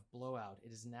ending of Blowout,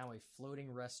 it is now a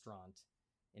floating restaurant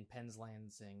in Penn's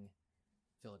Lansing,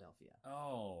 Philadelphia.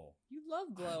 Oh. You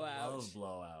love Blowout. I love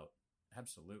Blowout.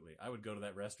 Absolutely. I would go to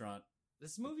that restaurant.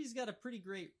 This movie's got a pretty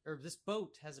great, or this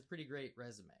boat has a pretty great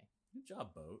resume. Good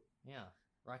job, boat. Yeah.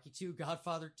 Rocky 2,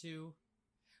 Godfather 2.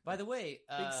 By the way,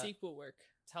 Big sequel work.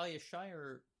 Talia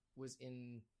Shire was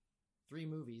in 3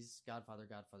 movies, Godfather,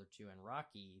 Godfather 2, and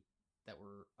Rocky, that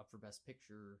were up for Best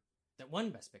Picture, that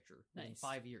won Best Picture in Nice.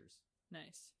 5 years.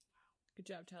 Nice. Good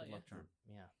job, Good Talia. luck, Charm.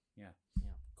 Yeah.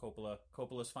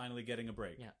 Coppola's finally getting a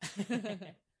break. Yeah.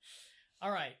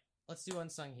 All right. Let's do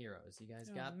Unsung Heroes. You guys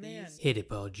Oh, got man. these? Hit it,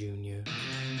 Paul Jr.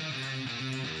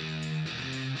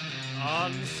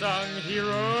 Unsung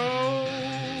hero.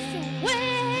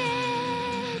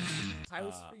 I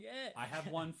always Uh, forget. I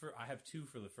have 2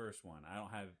 for the first one. I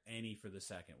don't have any for the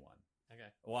second one. Okay.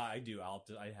 Well, I do. I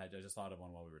just thought of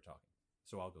one while we were talking,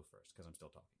 so I'll go first because I'm still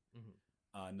talking.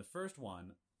 Mhm. In the first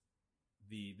one,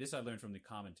 this I learned from the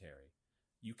commentary.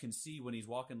 You can see when he's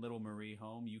walking Little Marie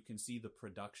home, you can see the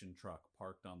production truck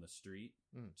parked on the street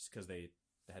just because they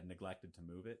had neglected to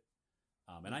move it.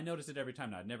 And I noticed it every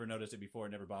time. Now, I'd never noticed it before. It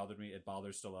never bothered me. It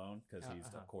bothers Stallone because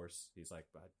of course, he's like,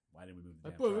 why didn't we move the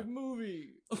A damn perfect truck?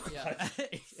 movie.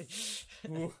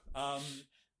 Yeah.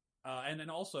 And then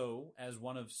also as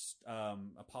one of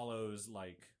Apollo's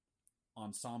like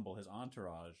ensemble, his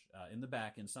entourage, in the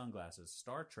back in sunglasses,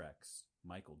 Star Trek's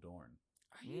Michael Dorn.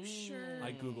 Are you sure?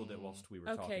 I googled it whilst we were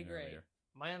Okay, talking great. earlier.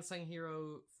 My unsung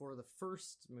hero for the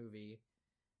first movie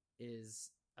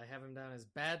is, I have him down as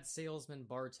bad salesman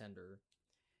bartender,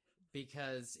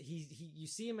 because you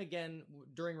see him again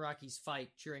during Rocky's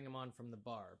fight cheering him on from the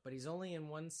bar, but he's only in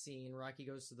one scene. Rocky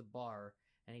goes to the bar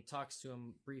and he talks to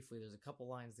him briefly. There's a couple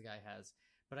lines the guy has,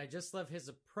 but I just love his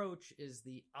approach is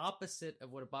the opposite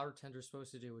of what a bartender's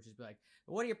supposed to do, which is be like,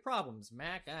 what are your problems,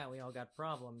 Mac? We all got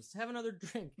problems. Have another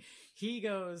drink.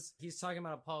 He's talking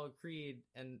about Apollo Creed,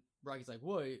 and Rocky's like,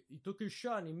 what? He took his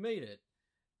shot and he made it.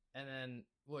 And then,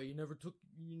 well, you never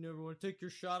want to take your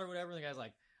shot or whatever. And the guy's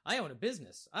like, I own a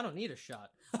business. I don't need a shot.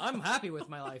 I'm happy with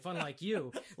my life, unlike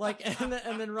you. Like, and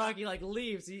then Rocky like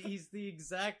leaves. He's the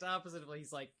exact opposite of,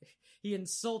 he's like, he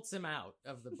insults him out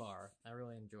of the bar. I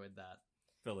really enjoyed that.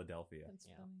 Philadelphia. That's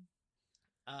Yeah. funny.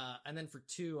 And then for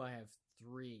 2, I have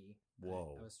 3.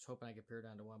 Whoa. I was hoping I could pare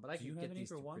down to 1, but I Do you can have get any these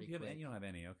for 2 one? pretty You quick. don't have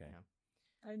any. Okay.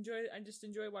 Yeah. I just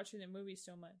enjoy watching the movie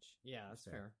so much. Yeah, that's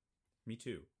fair. Me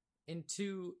too. In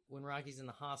 2, when Rocky's in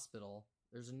the hospital,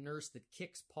 there's a nurse that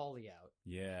kicks Paulie out.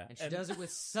 Yeah. And she does it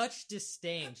with such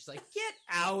disdain. She's like, get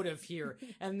out of here.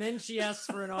 And then she asks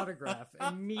for an autograph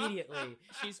immediately.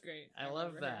 She's great. I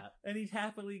love remember her. that. And he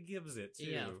happily gives it too.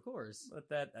 Yeah, of course. But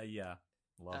that,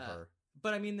 love her.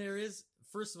 But I mean, there is,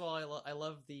 first of all, I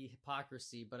love the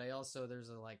hypocrisy, but I also, there's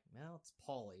a like, well, it's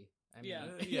Paulie. I mean, Yeah.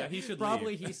 Yeah, he should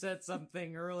probably leave. he said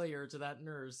something earlier to that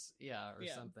nurse. Yeah, or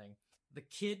Yeah. something. The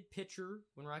kid pitcher,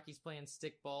 when Rocky's playing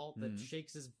stickball, that Mhm.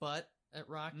 shakes his butt at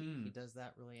Rocky. Mm. He does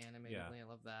that really animatedly. Yeah. I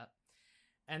love that.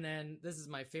 And then this is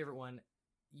my favorite one.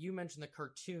 You mentioned the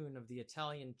cartoon of the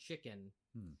Italian chicken.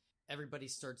 Hmm. Everybody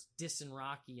starts dissing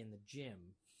Rocky in the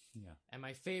gym. Yeah. And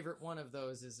my favorite one of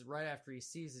those is right after he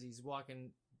sees it, he's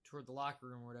walking toward the locker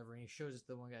room or whatever, and he shows it to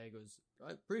the one guy. He goes,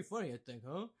 pretty funny, I think,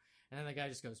 huh? And then the guy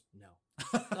just goes, no.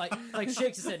 like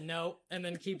shakes his head, no, and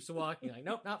then keeps walking. Like,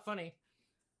 nope, not funny.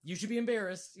 You should be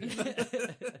embarrassed.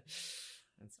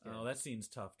 That's good. Oh, that scene's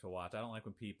tough to watch. I don't like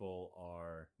when people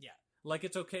are... Yeah. Like,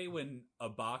 it's okay when a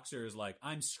boxer is like,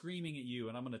 I'm screaming at you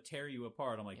and I'm going to tear you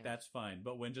apart. I'm like, Yeah. that's fine.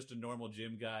 But when just a normal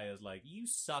gym guy is like, you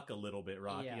suck a little bit,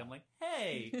 Rocky. Yeah. I'm like,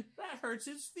 hey, that hurts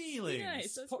his feelings.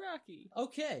 Nice. That's Rocky.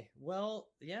 Okay, well,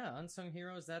 yeah, Unsung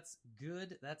Heroes, that's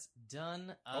good. That's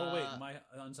done. Oh, wait. My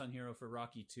unsung hero for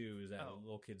Rocky 2 is that Oh.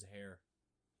 little kid's hair.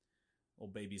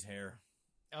 Old baby's hair.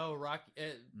 Oh, Rocky.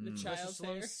 The Mm. child's Sylvester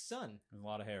hair. Stallone's son. There's a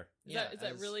lot of hair. Is Yeah, that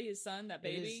as- really his son? That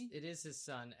baby? It is his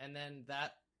son. And then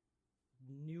that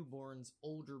newborn's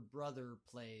older brother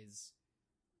plays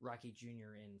Rocky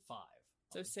Jr. in 5.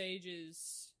 So Sage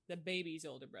is the baby's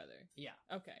older brother. Yeah.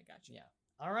 Okay, gotcha. Yeah.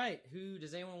 All right.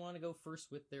 Does anyone want to go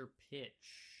first with their pitch?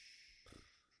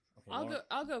 Okay,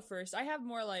 I'll go first. I have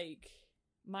more like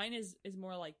mine is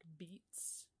more like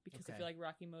beats because I Okay. feel like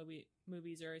Rocky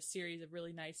movies are a series of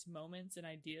really nice moments and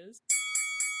ideas.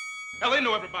 Hell, they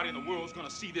know everybody in the world's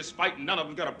gonna see this fight, and none of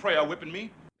them got a prayer whipping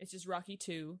me. It's just Rocky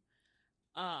 2.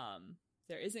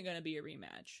 There isn't going to be a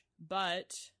rematch,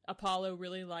 but Apollo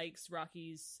really likes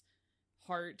Rocky's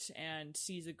heart and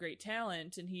sees a great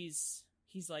talent, and he's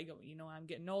like, oh, you know, I'm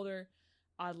getting older.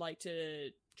 I'd like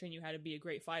to train you how to be a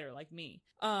great fighter like me.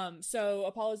 So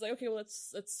Apollo's like, okay, well,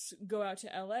 let's go out to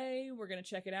LA. We're going to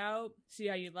check it out, see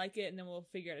how you like it, and then we'll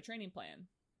figure out a training plan.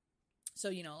 So,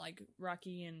 you know, like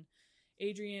Rocky and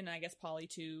Adrian, I guess Polly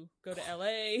too, go to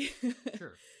LA.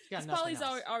 Sure. He's got 'Cause nothing Polly's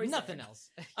else. always nothing there.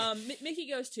 else. Mickey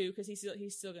goes too because he's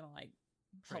still gonna like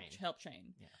Train. help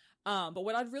train. Yeah. But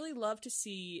what I'd really love to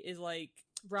see is like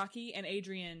Rocky and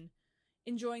Adrian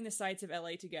enjoying the sights of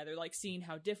LA together, like seeing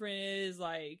how different it is.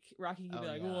 Like Rocky could be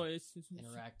like, yeah. "Oh,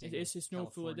 Interacting it's with just no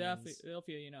Californians.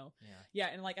 Philadelphia," you know. Yeah. Yeah,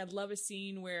 and like I'd love a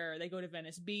scene where they go to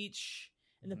Venice Beach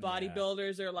and the Yeah.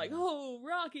 bodybuilders are like, Yeah. "Oh,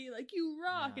 Rocky, like you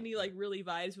rock," Yeah. and he like really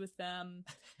vibes with them.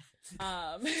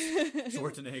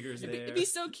 Schwarzenegger's there. It'd be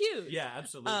so cute. Yeah,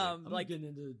 absolutely. I'm like getting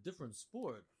into a different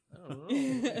sport. I don't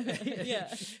know.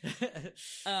 Yeah.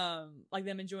 Like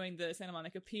them enjoying the Santa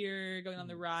Monica Pier, going on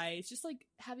the rides, just like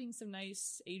having some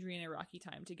nice Adrian and Rocky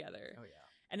time together. Oh, yeah.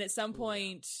 And at some yeah.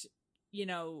 point, you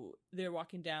know, they're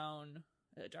walking down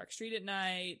a dark street at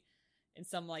night, and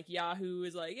some like Yahoo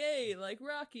is like, "Hey, like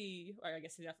Rocky," or I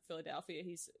guess he's not from Philadelphia.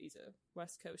 He's a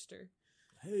West Coaster.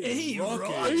 Hey,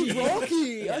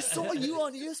 Rocky! I saw you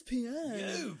on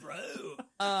ESPN. bro.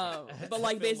 But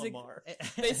like Phil basically, Lamar.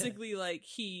 basically like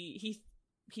he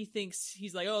thinks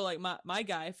he's like, oh, like my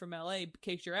guy from LA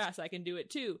kicked your ass, I can do it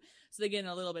too. So they get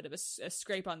in a little bit of a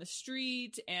scrape on the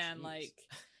street, and Jeez. like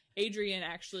Adrian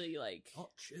actually like Oh,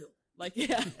 chill. like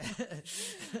yeah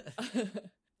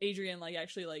Adrian like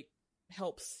actually like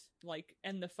helps like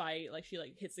end the fight. Like she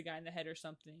like hits the guy in the head or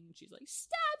something, and she's like,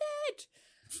 stop it.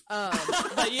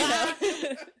 But you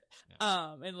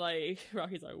know, and like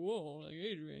Rocky's like, whoa, like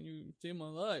Adrian, you saved my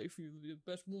life, you're the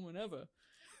best woman ever.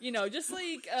 You know, just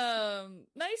like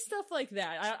nice stuff like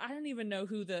that. I don't even know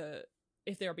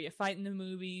if there'll be a fight in the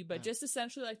movie, but just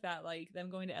essentially like that, like them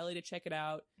going to LA to check it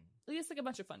out. Like, it's like a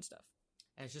bunch of fun stuff.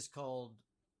 And it's just called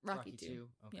Rocky 2. 2.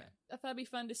 Okay. Yeah, I thought it'd be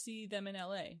fun to see them in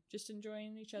LA, just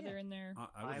enjoying each other in their.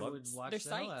 I I would would love watch their the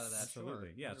hell out of sights. that. Absolutely.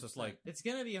 Sure. Yeah, it's just 100%. like- it's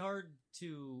gonna be hard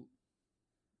to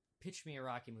pitch me a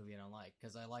Rocky movie I don't like,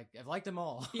 because I've liked them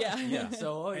all. Yeah. Yeah.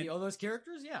 So And- all those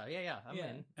characters, yeah, I'm Yeah.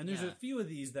 in. And there's Yeah. a few of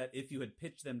these that if you had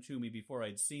pitched them to me before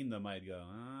I'd seen them, I'd go,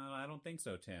 I don't think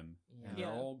so, Tim. Yeah. And they're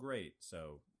Yeah. all great.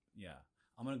 So, yeah.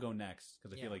 I'm going to go next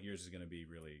because I Yeah. feel like yours is going to be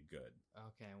really good.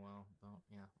 Okay, well,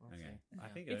 yeah, we'll Okay. see. I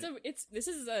Yeah. think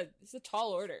It's a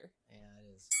tall order. Yeah,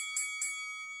 it is.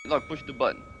 Look, push the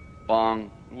button. Bong.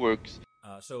 It works.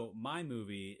 So my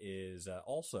movie is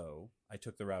also, I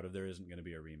took the route of there isn't going to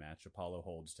be a rematch. Apollo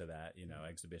holds to that,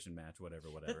 exhibition match,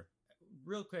 whatever.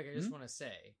 Real quick, I just want to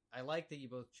say, I like that you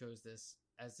both chose this,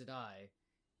 as did I.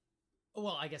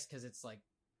 Well, I guess because it's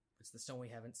the stone we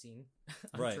haven't seen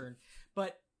Right. unturned.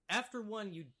 But after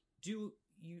one, you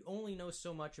only know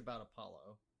so much about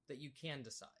Apollo that you can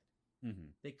decide.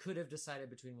 Mm-hmm. They could have decided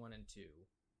between 1 and 2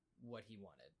 what he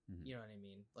wanted. Mhm. You know what I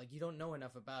mean? Like, you don't know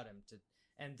enough about him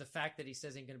and the fact that he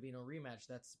says ain't gonna be no rematch,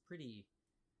 it's a pretty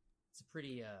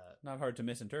Not hard to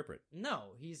misinterpret.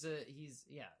 no,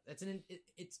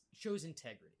 it shows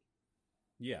integrity.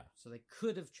 Yeah. So they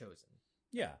could have chosen.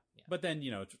 Yeah. Yeah. But then,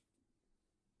 you got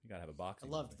to have a I boxing.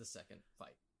 loved movie. the second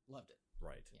fight. Loved it.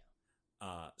 Right.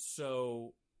 Yeah.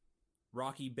 So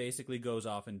Rocky basically goes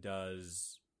off and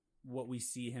does what we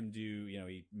see him do.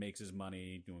 He makes his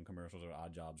money doing commercials or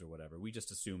odd jobs or whatever. We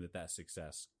just assume that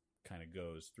success kind of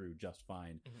goes through just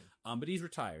fine. Mm-hmm. But he's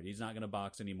retired. He's not going to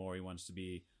box anymore. He wants to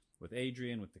be with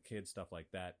Adrian, with the kids, stuff like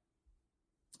that.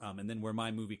 And then where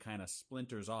my movie kind of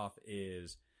splinters off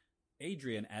is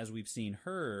Adrian, as we've seen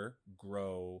her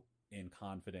grow in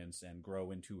confidence and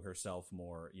grow into herself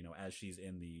more, as she's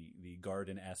in the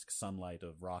garden-esque sunlight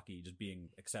of Rocky, just being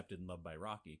accepted and loved by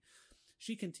Rocky,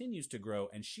 she continues to grow,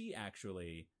 and she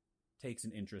actually takes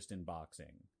an interest in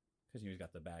boxing. Because he's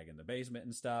got the bag in the basement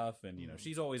and stuff, and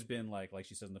she's always been like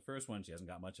she says in the first one, she hasn't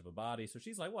got much of a body, so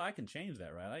she's like, well, I can change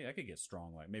that, right? I could get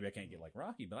strong, maybe I can't get like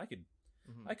Rocky, but I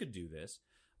could do this.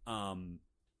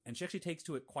 And she actually takes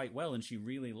to it quite well, and she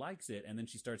really likes it. And then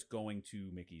she starts going to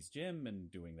Mickey's gym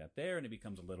and doing that there, and it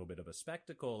becomes a little bit of a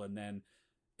spectacle. And then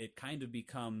it kind of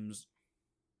becomes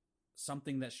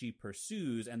something that she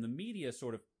pursues, and the media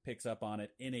sort of picks up on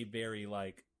it in a very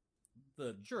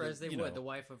as they would, the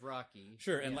wife of Rocky.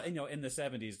 Sure, and in the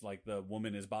 70s, like, the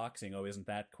woman is boxing. Oh, isn't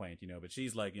that quaint? But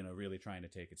she's really trying to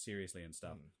take it seriously and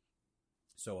stuff.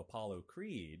 So Apollo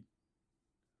Creed,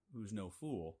 who's no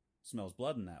fool, smells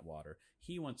blood in that water.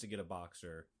 He wants to get a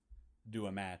boxer, do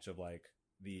a match of a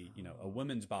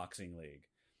women's boxing league.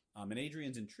 And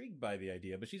Adrian's intrigued by the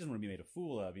idea, but she doesn't want to be made a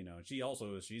fool of, and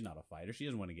she's not a fighter. She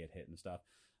doesn't want to get hit and stuff.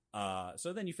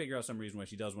 So then you figure out some reason why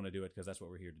she does want to do it, because that's what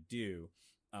we're here to do.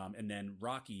 And then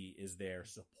Rocky is there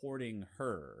supporting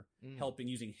her, helping,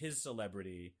 using his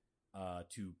celebrity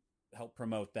to help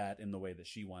promote that in the way that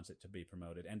she wants it to be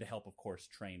promoted, and to help, of course,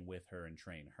 train with her and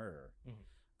train her.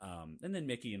 And then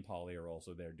Mickey and Polly are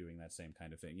also there doing that same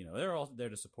kind of thing. They're all there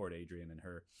to support Adrian and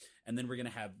her. And then we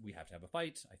have to have a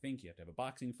fight. I think you have to have a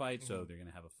boxing fight. So they're going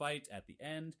to have a fight at the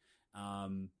end.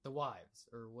 The wives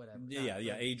or whatever.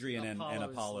 Yeah. Adrian and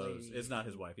Apollo's. Lady. It's not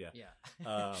his wife. Yeah.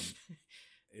 Yeah.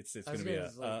 It's going to be a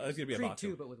Creed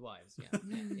boxing. 2, but with wives.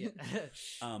 Yeah.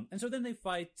 And so then they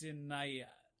fight, and I,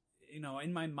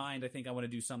 in my mind, I think I want to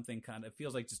do something kind of, it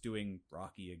feels like just doing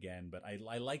Rocky again, but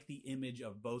I like the image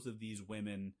of both of these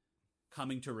women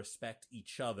coming to respect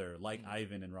each other, like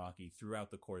Ivan and Rocky,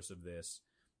 throughout the course of this.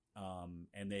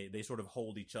 And they sort of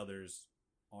hold each other's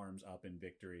arms up in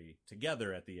victory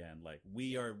together at the end. Like,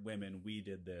 we are women, we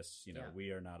did this,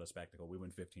 we are not a spectacle, we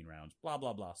win 15 rounds, blah,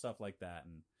 blah, blah, stuff like that.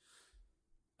 And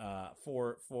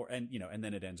and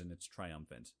then it ends and it's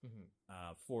triumphant.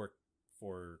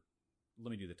 Let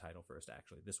me do the title first,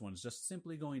 actually. This one's just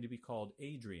simply going to be called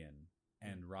Adrian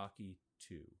and Rocky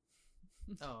 2.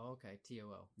 Oh, okay.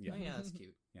 TOO. Yeah. Oh, yeah, that's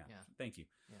cute. Yeah. Thank you.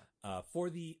 Yeah. For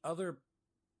the other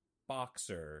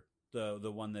boxer,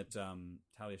 the one that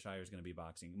Talia Shire is going to be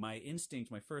boxing, my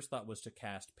first thought was to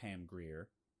cast Pam Grier.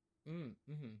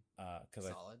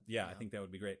 Solid. I think that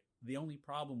would be great. The only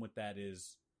problem with that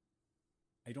is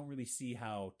I don't really see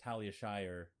how Talia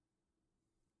Shire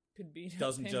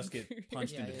doesn't Pam just Grier. Get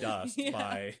punched into dust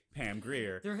by Pam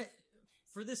Grier.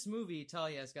 For this movie,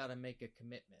 Talia's got to make a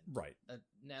commitment, right? A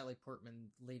Natalie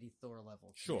Portman, Lady Thor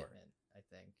level commitment, I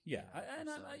think. Yeah,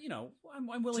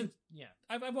 I'm willing.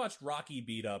 I've watched Rocky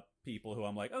beat up people who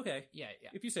I'm like, okay, yeah.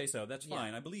 If you say so, that's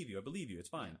fine. I believe you. It's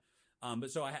fine. Yeah.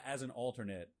 But so as an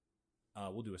alternate,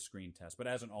 we'll do a screen test. But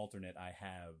as an alternate, I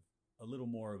have a little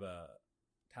more of a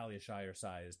Talia Shire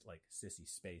sized like Sissy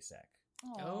Spacek.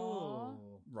 Aww.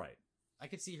 Right. I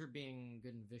could see her being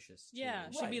good and vicious too. Yeah,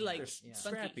 she'd be like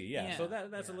scrappy. Yeah. So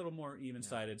that's a little more even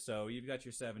sided. So you've got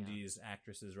your 70s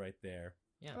actresses right there.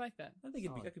 Yeah, I like that. I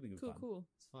think that could be good. Cool.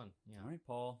 It's fun. Yeah. All right,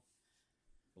 Paul.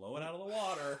 Blow it out of the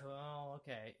water. Well,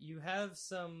 okay. You have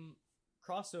some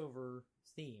crossover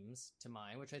themes to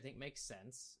mine, which I think makes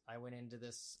sense. I went into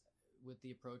this with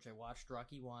the approach. I watched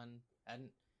Rocky 1,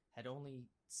 had only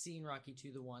seen Rocky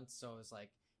 2 the once, so I was like,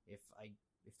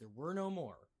 if there were no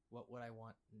more, what would I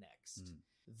want next?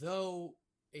 Though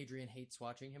Adrian hates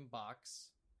watching him box,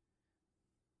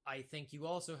 I think you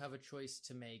also have a choice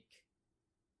to make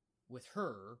with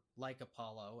her, like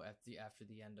Apollo after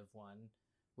the end of 1,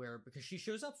 because she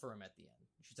shows up for him at the end.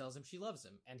 She tells him she loves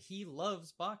him, and he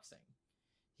loves boxing.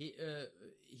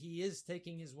 He is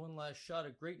taking his one last shot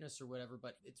of greatness or whatever,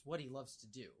 but it's what he loves to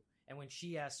do. And when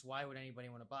she asks why would anybody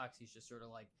want to box, he's just sort of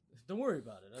like, "Don't worry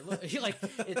about it."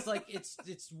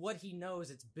 It's what he knows.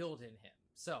 It's built in him.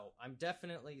 So I'm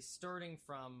definitely starting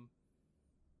from.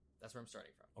 That's where I'm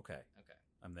starting from. Okay.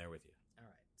 I'm there with you. All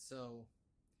right. So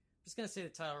I'm just gonna say the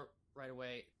title right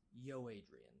away. Yo,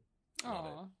 Adrian.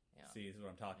 Aww. Yeah. See, this is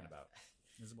what I'm talking about.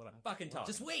 This is what I'm fucking talking.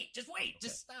 Just wait. Okay.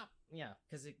 Just stop. Yeah,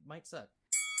 because it might suck.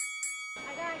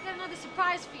 I got another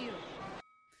surprise for you.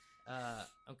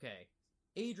 Okay.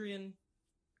 Adrian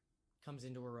comes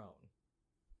into her own,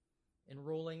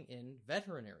 enrolling in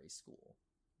veterinary school.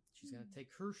 She's going to take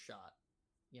her shot,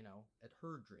 at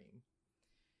her dream.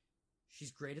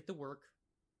 She's great at the work.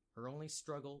 Her only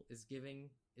struggle is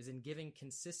in giving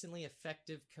consistently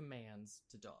effective commands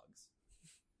to dogs.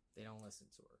 They don't listen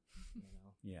to her,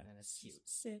 Yeah. And it's cute.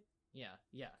 Sit. Yeah,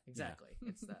 exactly.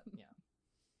 It's that, yeah.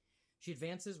 She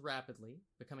advances rapidly,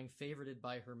 becoming favorited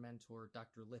by her mentor,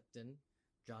 Dr. Lipton,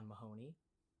 John Mahoney,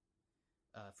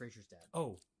 Fraser's dad.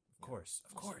 Oh, of course.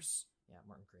 Yeah,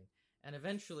 Martin Green. And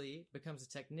eventually becomes a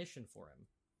technician for him.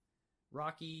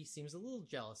 Rocky seems a little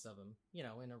jealous of him,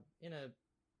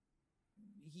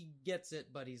 he gets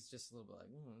it, but he's just a little bit like,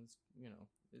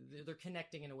 they're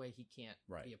connecting in a way he can't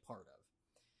be a part of.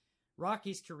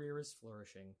 Rocky's career is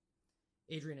flourishing.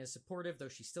 Adrian is supportive, though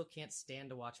she still can't stand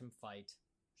to watch him fight.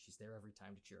 She's there every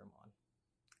time to cheer him on.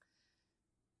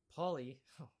 Paulie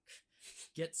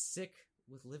gets sick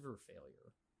with liver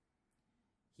failure.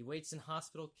 He waits in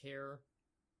hospital care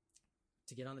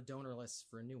to get on the donor list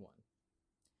for a new one.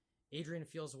 Adrian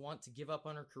feels a want to give up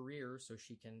on her career so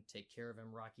she can take care of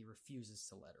him. Rocky refuses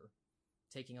to let her,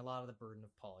 taking a lot of the burden of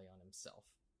Paulie on himself,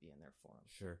 being there for him.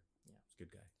 Sure. Yeah. He's a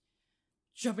good guy.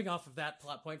 Jumping off of that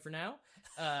plot point for now,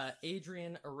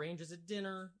 Adrian arranges a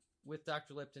dinner with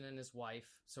Dr. Lipton and his wife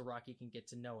so Rocky can get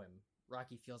to know him.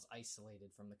 Rocky feels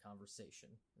isolated from the conversation.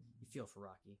 You feel for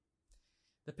Rocky.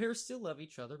 The pair still love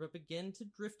each other, but begin to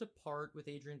drift apart, with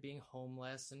Adrian being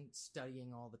homeless and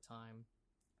studying all the time.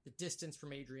 The distance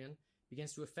from Adrian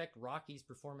begins to affect Rocky's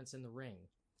performance in the ring.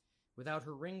 Without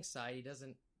her ringside, he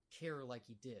doesn't care like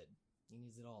he did. He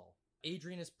needs it all.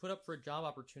 Adrian is put up for a job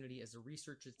opportunity as a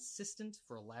research assistant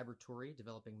for a laboratory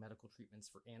developing medical treatments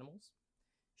for animals.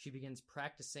 She begins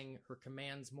practicing her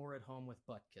commands more at home with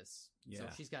Butkus. Yeah. So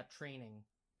she's got training,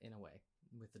 in a way,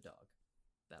 with the dog.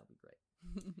 That'll be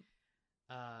great.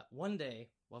 One day,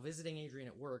 while visiting Adrian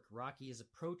at work, Rocky is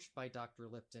approached by Dr.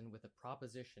 Lipton with a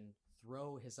proposition: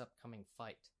 throw his upcoming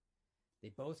fight. They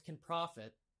both can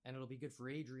profit, and it'll be good for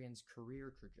Adrian's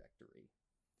career trajectory.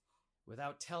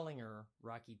 Without telling her,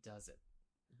 Rocky does it.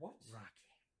 What? Rocky.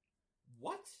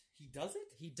 What? He does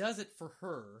it? He does it for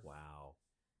her. Wow.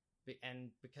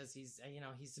 And because he's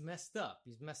messed up.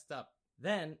 He's messed up.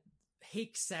 Then,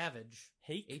 Hake Savage.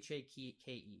 Hake?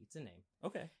 H-A-K-E. It's a name.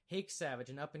 Okay. Hake Savage,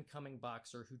 an up-and-coming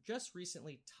boxer who just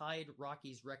recently tied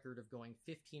Rocky's record of going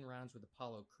 15 rounds with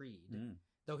Apollo Creed,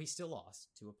 though he still lost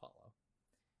to Apollo,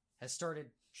 has started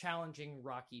challenging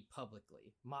Rocky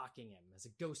publicly, mocking him as a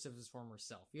ghost of his former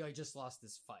self. He just lost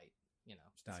this fight.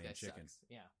 Stallion this guy chicken. sucks.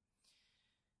 Yeah.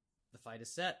 The fight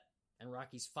is set, and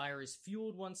Rocky's fire is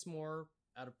fueled once more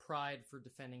out of pride for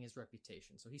defending his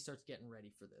reputation. So he starts getting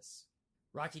ready for this.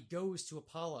 Rocky goes to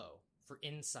Apollo for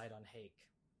insight on Hake.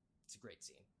 It's a great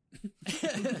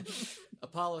scene.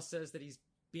 Apollo says that he's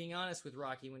being honest with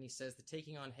Rocky when he says that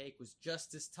taking on Hake was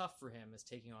just as tough for him as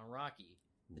taking on Rocky.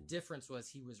 The difference was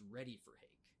he was ready for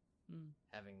Hake,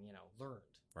 having, learned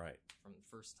right from the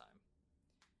first time.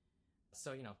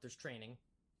 So, there's training.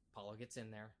 Apollo gets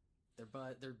in there.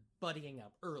 They're buddying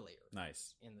up earlier.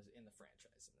 Nice. In the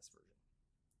franchise, in this version.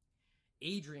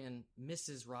 Adrian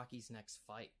misses Rocky's next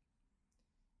fight,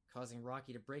 causing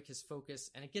Rocky to break his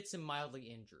focus, and it gets him mildly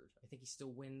injured. I think he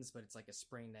still wins, but it's like a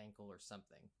sprained ankle or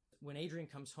something. When Adrian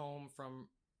comes home from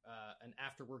an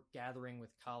after-work gathering with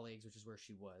colleagues, which is where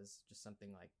she was, just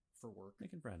something like for work.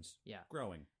 Making friends. Yeah.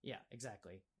 Growing. Yeah,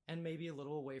 exactly. And maybe a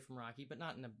little away from Rocky, but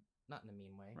not in a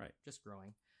mean way. Right. Just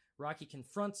growing. Rocky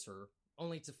confronts her,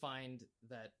 only to find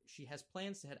that she has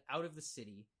plans to head out of the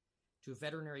city to a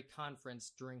veterinary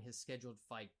conference during his scheduled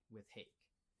fight with Hake.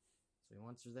 So he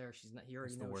wants her there. He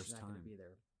already knows she's not going to be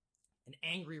there. An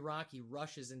angry Rocky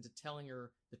rushes into telling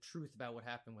her the truth about what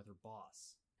happened with her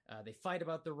boss. They fight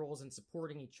about their roles in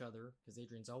supporting each other, because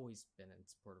Adrian's always been in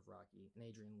support of Rocky, and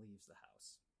Adrian leaves the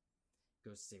house.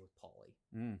 Goes to stay with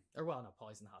Paulie. Or, well, no,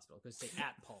 Paulie's in the hospital. Goes to stay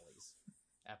at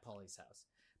Paulie's house.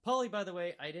 Paulie, by the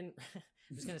way, I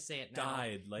was going to say it now.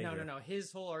 Died later. No.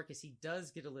 His whole arc is he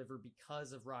does get a liver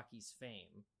because of Rocky's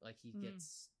fame. Like, he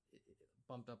gets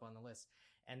bumped up on the list.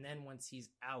 And then once he's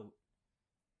out,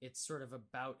 it's sort of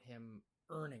about him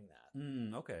earning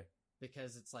that. Okay.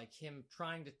 Because it's like him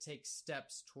trying to take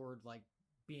steps toward, like,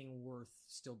 being worth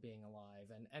still being alive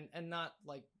and not,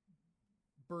 like,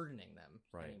 burdening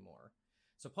them anymore.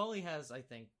 So Paulie has, I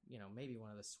think, maybe one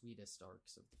of the sweetest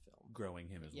arcs of the film. Growing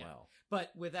him as well.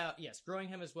 But growing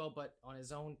him as well, but on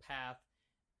his own path,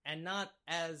 and not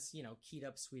as, keyed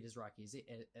up sweet as Rocky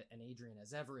and Adrian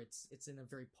as ever. It's in a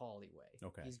very Paulie way.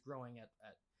 Okay. He's growing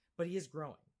but he is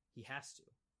growing. He has to.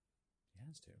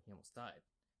 He almost died.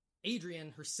 Adrian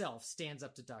herself stands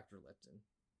up to Dr. Lipton,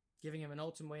 giving him an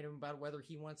ultimatum about whether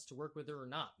he wants to work with her or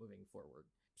not moving forward.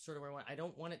 Sort of where I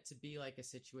don't want it to be like a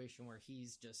situation where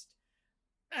he's just,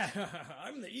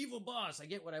 I'm the evil boss, I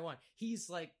get what I want. He's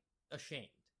like ashamed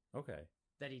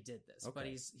that he did this. But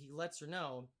he lets her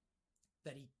know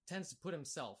that he tends to put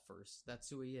himself first. That's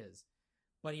who he is.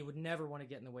 But he would never want to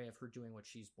get in the way of her doing what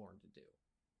she's born to do.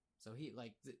 So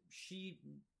she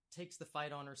takes the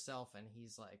fight on herself, and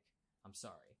he's like, I'm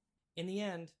sorry. In the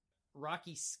end,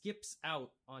 Rocky skips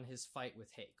out on his fight with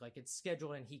Hake. Like, it's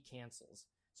scheduled and he cancels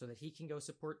so that he can go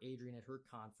support Adrian at her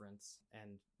conference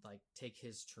and, like, take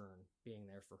his turn being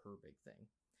there for her big thing.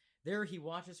 There he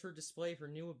watches her display her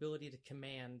new ability to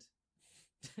command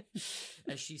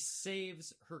as she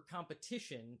saves her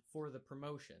competition for the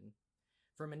promotion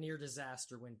from a near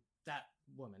disaster when that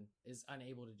woman is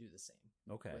unable to do the same.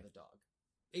 Okay. With a dog.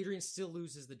 Adrian still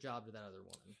loses the job to that other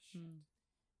woman.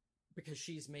 Because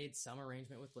she's made some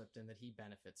arrangement with Lipton that he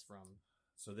benefits from.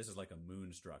 So this is like a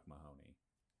moonstruck Mahoney.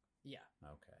 Yeah.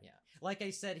 Okay. Yeah. Like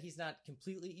I said, he's not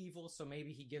completely evil, so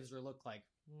maybe he gives her a look like,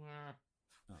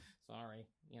 sorry,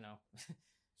 you know.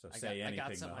 So I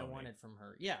got something Mahoney. I wanted from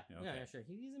her. Yeah. Okay. Yeah, sure.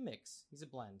 He's a mix. He's a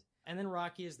blend. And then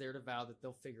Rocky is there to vow that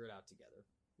they'll figure it out together.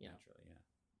 Naturally,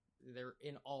 yeah. They're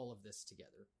in all of this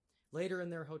together. Later in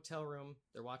their hotel room,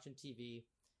 they're watching TV.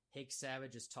 Hake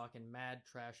Savage is talking mad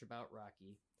trash about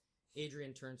Rocky.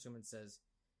 Adrian turns to him and says,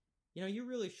 you know, you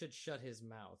really should shut his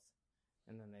mouth.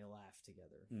 And then they laugh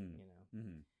together, you know.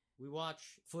 Mm-hmm. We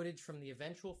watch footage from the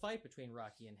eventual fight between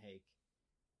Rocky and Hake,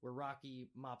 where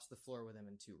Rocky mops the floor with him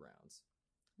in 2 rounds.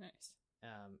 Nice.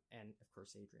 And, of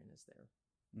course, Adrian is there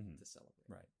to celebrate.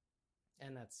 Right.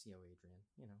 And that's, you know, Adrian,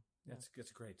 you know. That's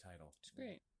a great title. It's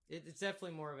great. It's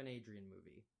definitely more of an Adrian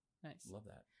movie. Nice. Love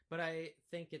that. But I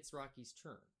think it's Rocky's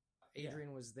turn.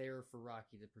 Adrian was there for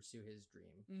Rocky to pursue his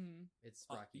dream. Mm-hmm. It's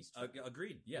Rocky's turn.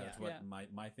 Agreed. Yeah, that's what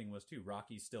my thing was too.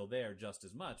 Rocky's still there just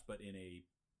as much, but in a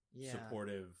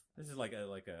supportive. This is like a.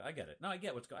 I get it. No, I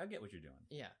get what you're doing.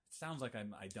 Yeah. It sounds like I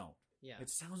don't. Yeah. It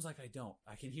sounds like I don't.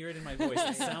 I can hear it in my voice.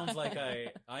 It sounds like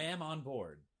I am on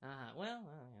board. Well,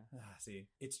 yeah. See,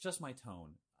 it's just my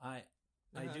tone. I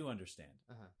do understand.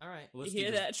 All right. You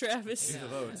hear that, Travis? Let's do the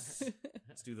votes.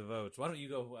 Let's do the votes. Why don't you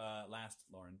go last,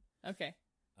 Lauren? Okay.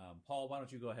 Paul, why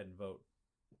don't you go ahead and vote?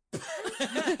 I'm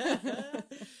going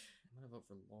to vote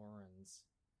for Lawrence.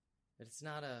 But it's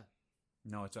not a...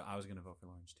 No, I was going to vote for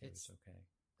Lawrence too. It's okay.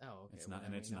 Oh, okay. It's not,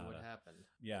 and it's not what happened.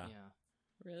 Yeah.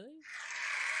 Really?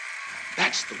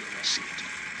 That's the way I see it.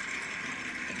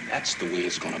 And that's the way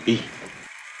it's going to be.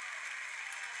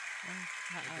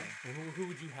 Who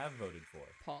would you have voted for?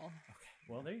 Paul. Okay.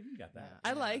 Well, there you got that.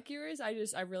 I like yours.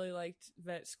 I really liked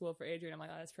Vet School for Adrian. I'm like,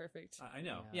 oh, that's perfect. I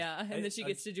know. Yeah, and then she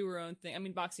gets to do her own thing. I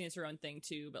mean, boxing is her own thing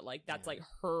too, but like that's like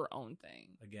her own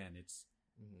thing. Again, it's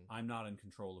I'm not in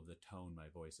control of the tone my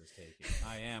voice is taking.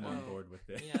 I am on board with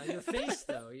this. Yeah, your face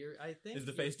though. I think is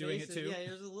the face doing it too? Yeah,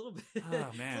 there's a little bit.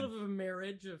 Oh man, a little bit of a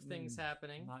marriage of things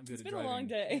happening. Not good. It's been a long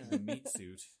day. A meat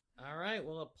suit. All right.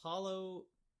 Well, Apollo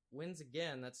wins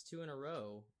again. That's 2 in a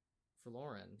row for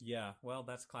Lauren. Yeah. Well,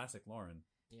 that's classic Lauren.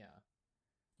 Yeah.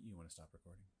 You want to stop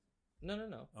recording?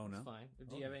 No. Oh, no? It's fine.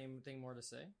 Do you have anything more to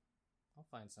say? I'll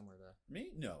find somewhere to... Me?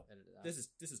 No. Edit it out.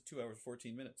 This is 2 hours,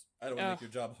 14 minutes. I don't want to make your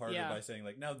job harder by saying,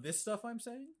 like, now this stuff I'm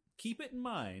saying, keep it in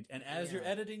mind, and as you're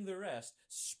editing the rest,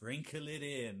 sprinkle it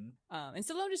in. And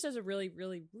Stallone just does a really,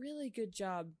 really, really good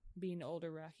job being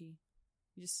older Rocky.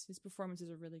 His performances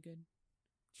are really good.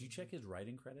 Did you check his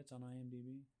writing credits on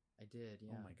IMDb? I did,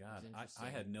 yeah. Oh my god, I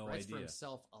had no Writes idea. For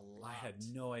himself a lot. I had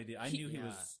no idea. I knew he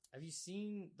was. Have you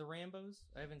seen the Rambos?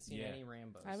 I haven't seen any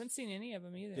Rambos. I haven't seen any of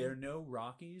them either. They're no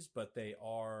Rockies, but they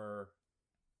are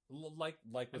like.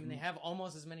 I mean, they have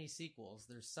almost as many sequels.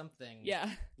 There's something. Yeah.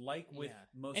 Like with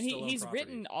most. And he's properties.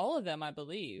 written all of them, I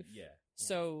believe. Yeah.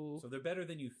 So they're better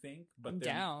than you think, but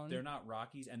they're not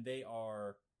Rockies, and they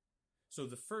are. So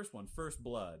the first one, First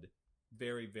Blood,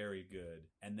 very very good,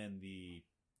 and then the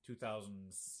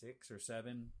 2006 or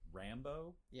 7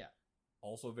 Rambo,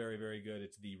 also very very good.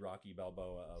 It's the Rocky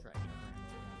Balboa of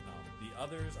the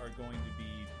others are going to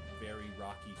be very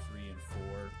Rocky 3 and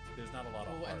 4. There's not a lot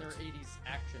of heart. And they're 80s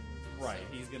action movies. Right,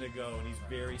 he's gonna go and he's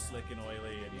very slick and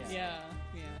oily, and he's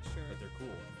sure. But they're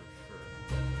cool for sure.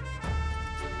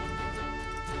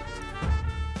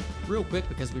 Real quick,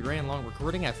 because we ran long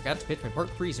recording, I forgot to pitch my part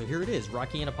 3, so here it is,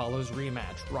 Rocky and Apollo's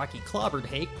rematch. Rocky clobbered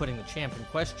Hake, putting the champ in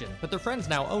question. But they're friends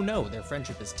now. Oh no, their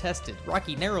friendship is tested.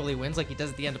 Rocky narrowly wins like he does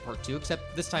at the end of part 2,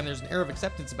 except this time there's an air of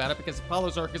acceptance about it because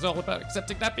Apollo's arc is all about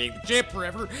accepting not being the champ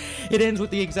forever. It ends with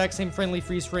the exact same friendly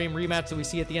freeze frame rematch that we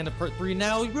see at the end of part 3.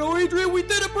 Now, Adrian, we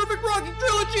did a perfect Rocky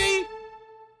trilogy!